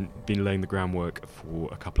 And then been laying the groundwork for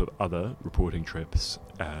a couple of other reporting trips,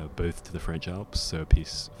 both to the French Alps, so a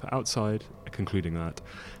piece for Outside, concluding that,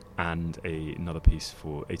 and another piece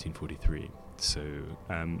for 1843. So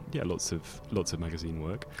lots of magazine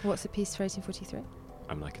work. What's the piece for 1843?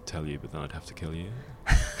 I could tell you, but then I'd have to kill you.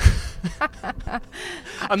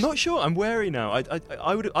 I'm not sure. I'm wary now.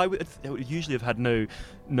 I would usually have had no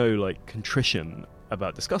like contrition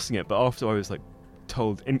about discussing it, but after I was like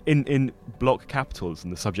told in block capitals in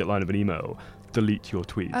the subject line of an email, delete your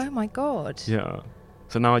tweet. Oh my god. Yeah.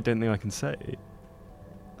 So now I don't think I can say.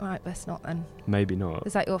 Right, best not then. Maybe not.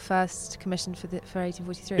 Is that your first commission for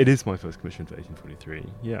 1843? It is my first commission for 1843.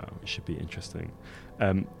 Yeah, it should be interesting.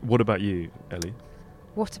 What about you, Ellie?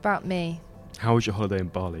 What about me? How was your holiday in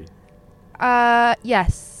Bali?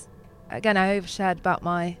 Yes. Again, I overshared about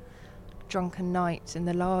my drunken night in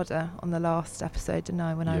the larder on the last episode, didn't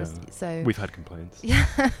I? We've had complaints. Yeah.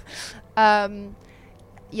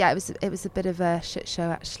 It was a bit of a shit show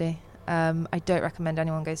actually. I don't recommend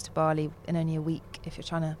anyone goes to Bali in only a week if you're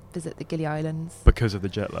trying to visit the Gili Islands. Because of the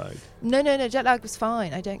jet lag? No, jet lag was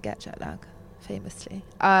fine. I don't get jet lag, famously.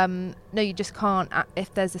 No, you just can't.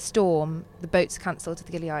 If there's a storm, the boat's cancelled to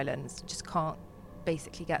the Gili Islands. You just can't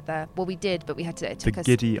basically get there. Well, we did, but we had to. It took us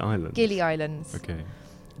Gili Islands? Gili Islands. Okay.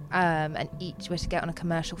 And each we had to get on a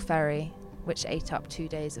commercial ferry, which ate up 2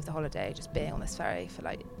 days of the holiday, just being on this ferry for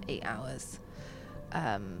like 8 hours.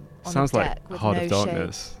 Sounds like Heart of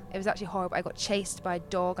Darkness. It was actually horrible. I got chased by a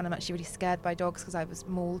dog, and I'm actually really scared by dogs because I was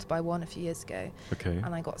mauled by one a few years ago. Okay.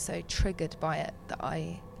 And I got so triggered by it that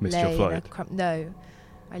I missed your flight.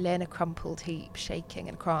 I lay in a crumpled heap, shaking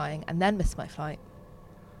and crying, and then missed my flight,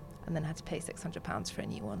 and then had to pay £600 for a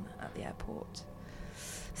new one at the airport.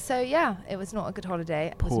 So yeah, it was not a good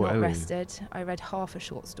holiday. I was not rested. I read half a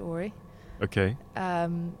short story. Okay.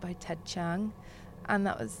 By Ted Chiang, and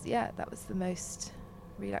that was the most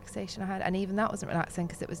relaxation I had, and even that wasn't relaxing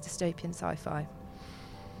because it was dystopian sci-fi.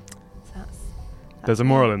 So that's there's a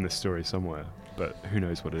moral in this story somewhere, but who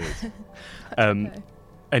knows what it is.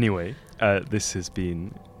 Anyway, this has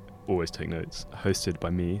been Always Take Notes, hosted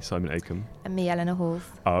by me, Simon Acomb, and me, Eleanor Halls.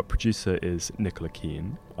 Our producer is Nicola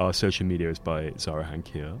Keane. Our social media is by Zara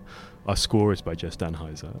Hankier. Our score is by Jess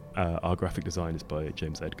Danheiser. Our graphic design is by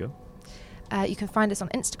James Edgar. You can find us on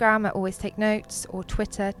Instagram at Always Take Notes, or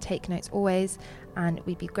Twitter, Take Notes Always, and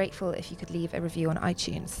we'd be grateful if you could leave a review on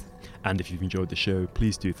iTunes. And if you've enjoyed the show,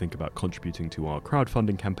 please do think about contributing to our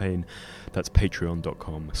crowdfunding campaign. That's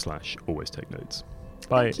patreon.com/alwaystakeNotes.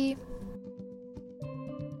 Bye. Thank you.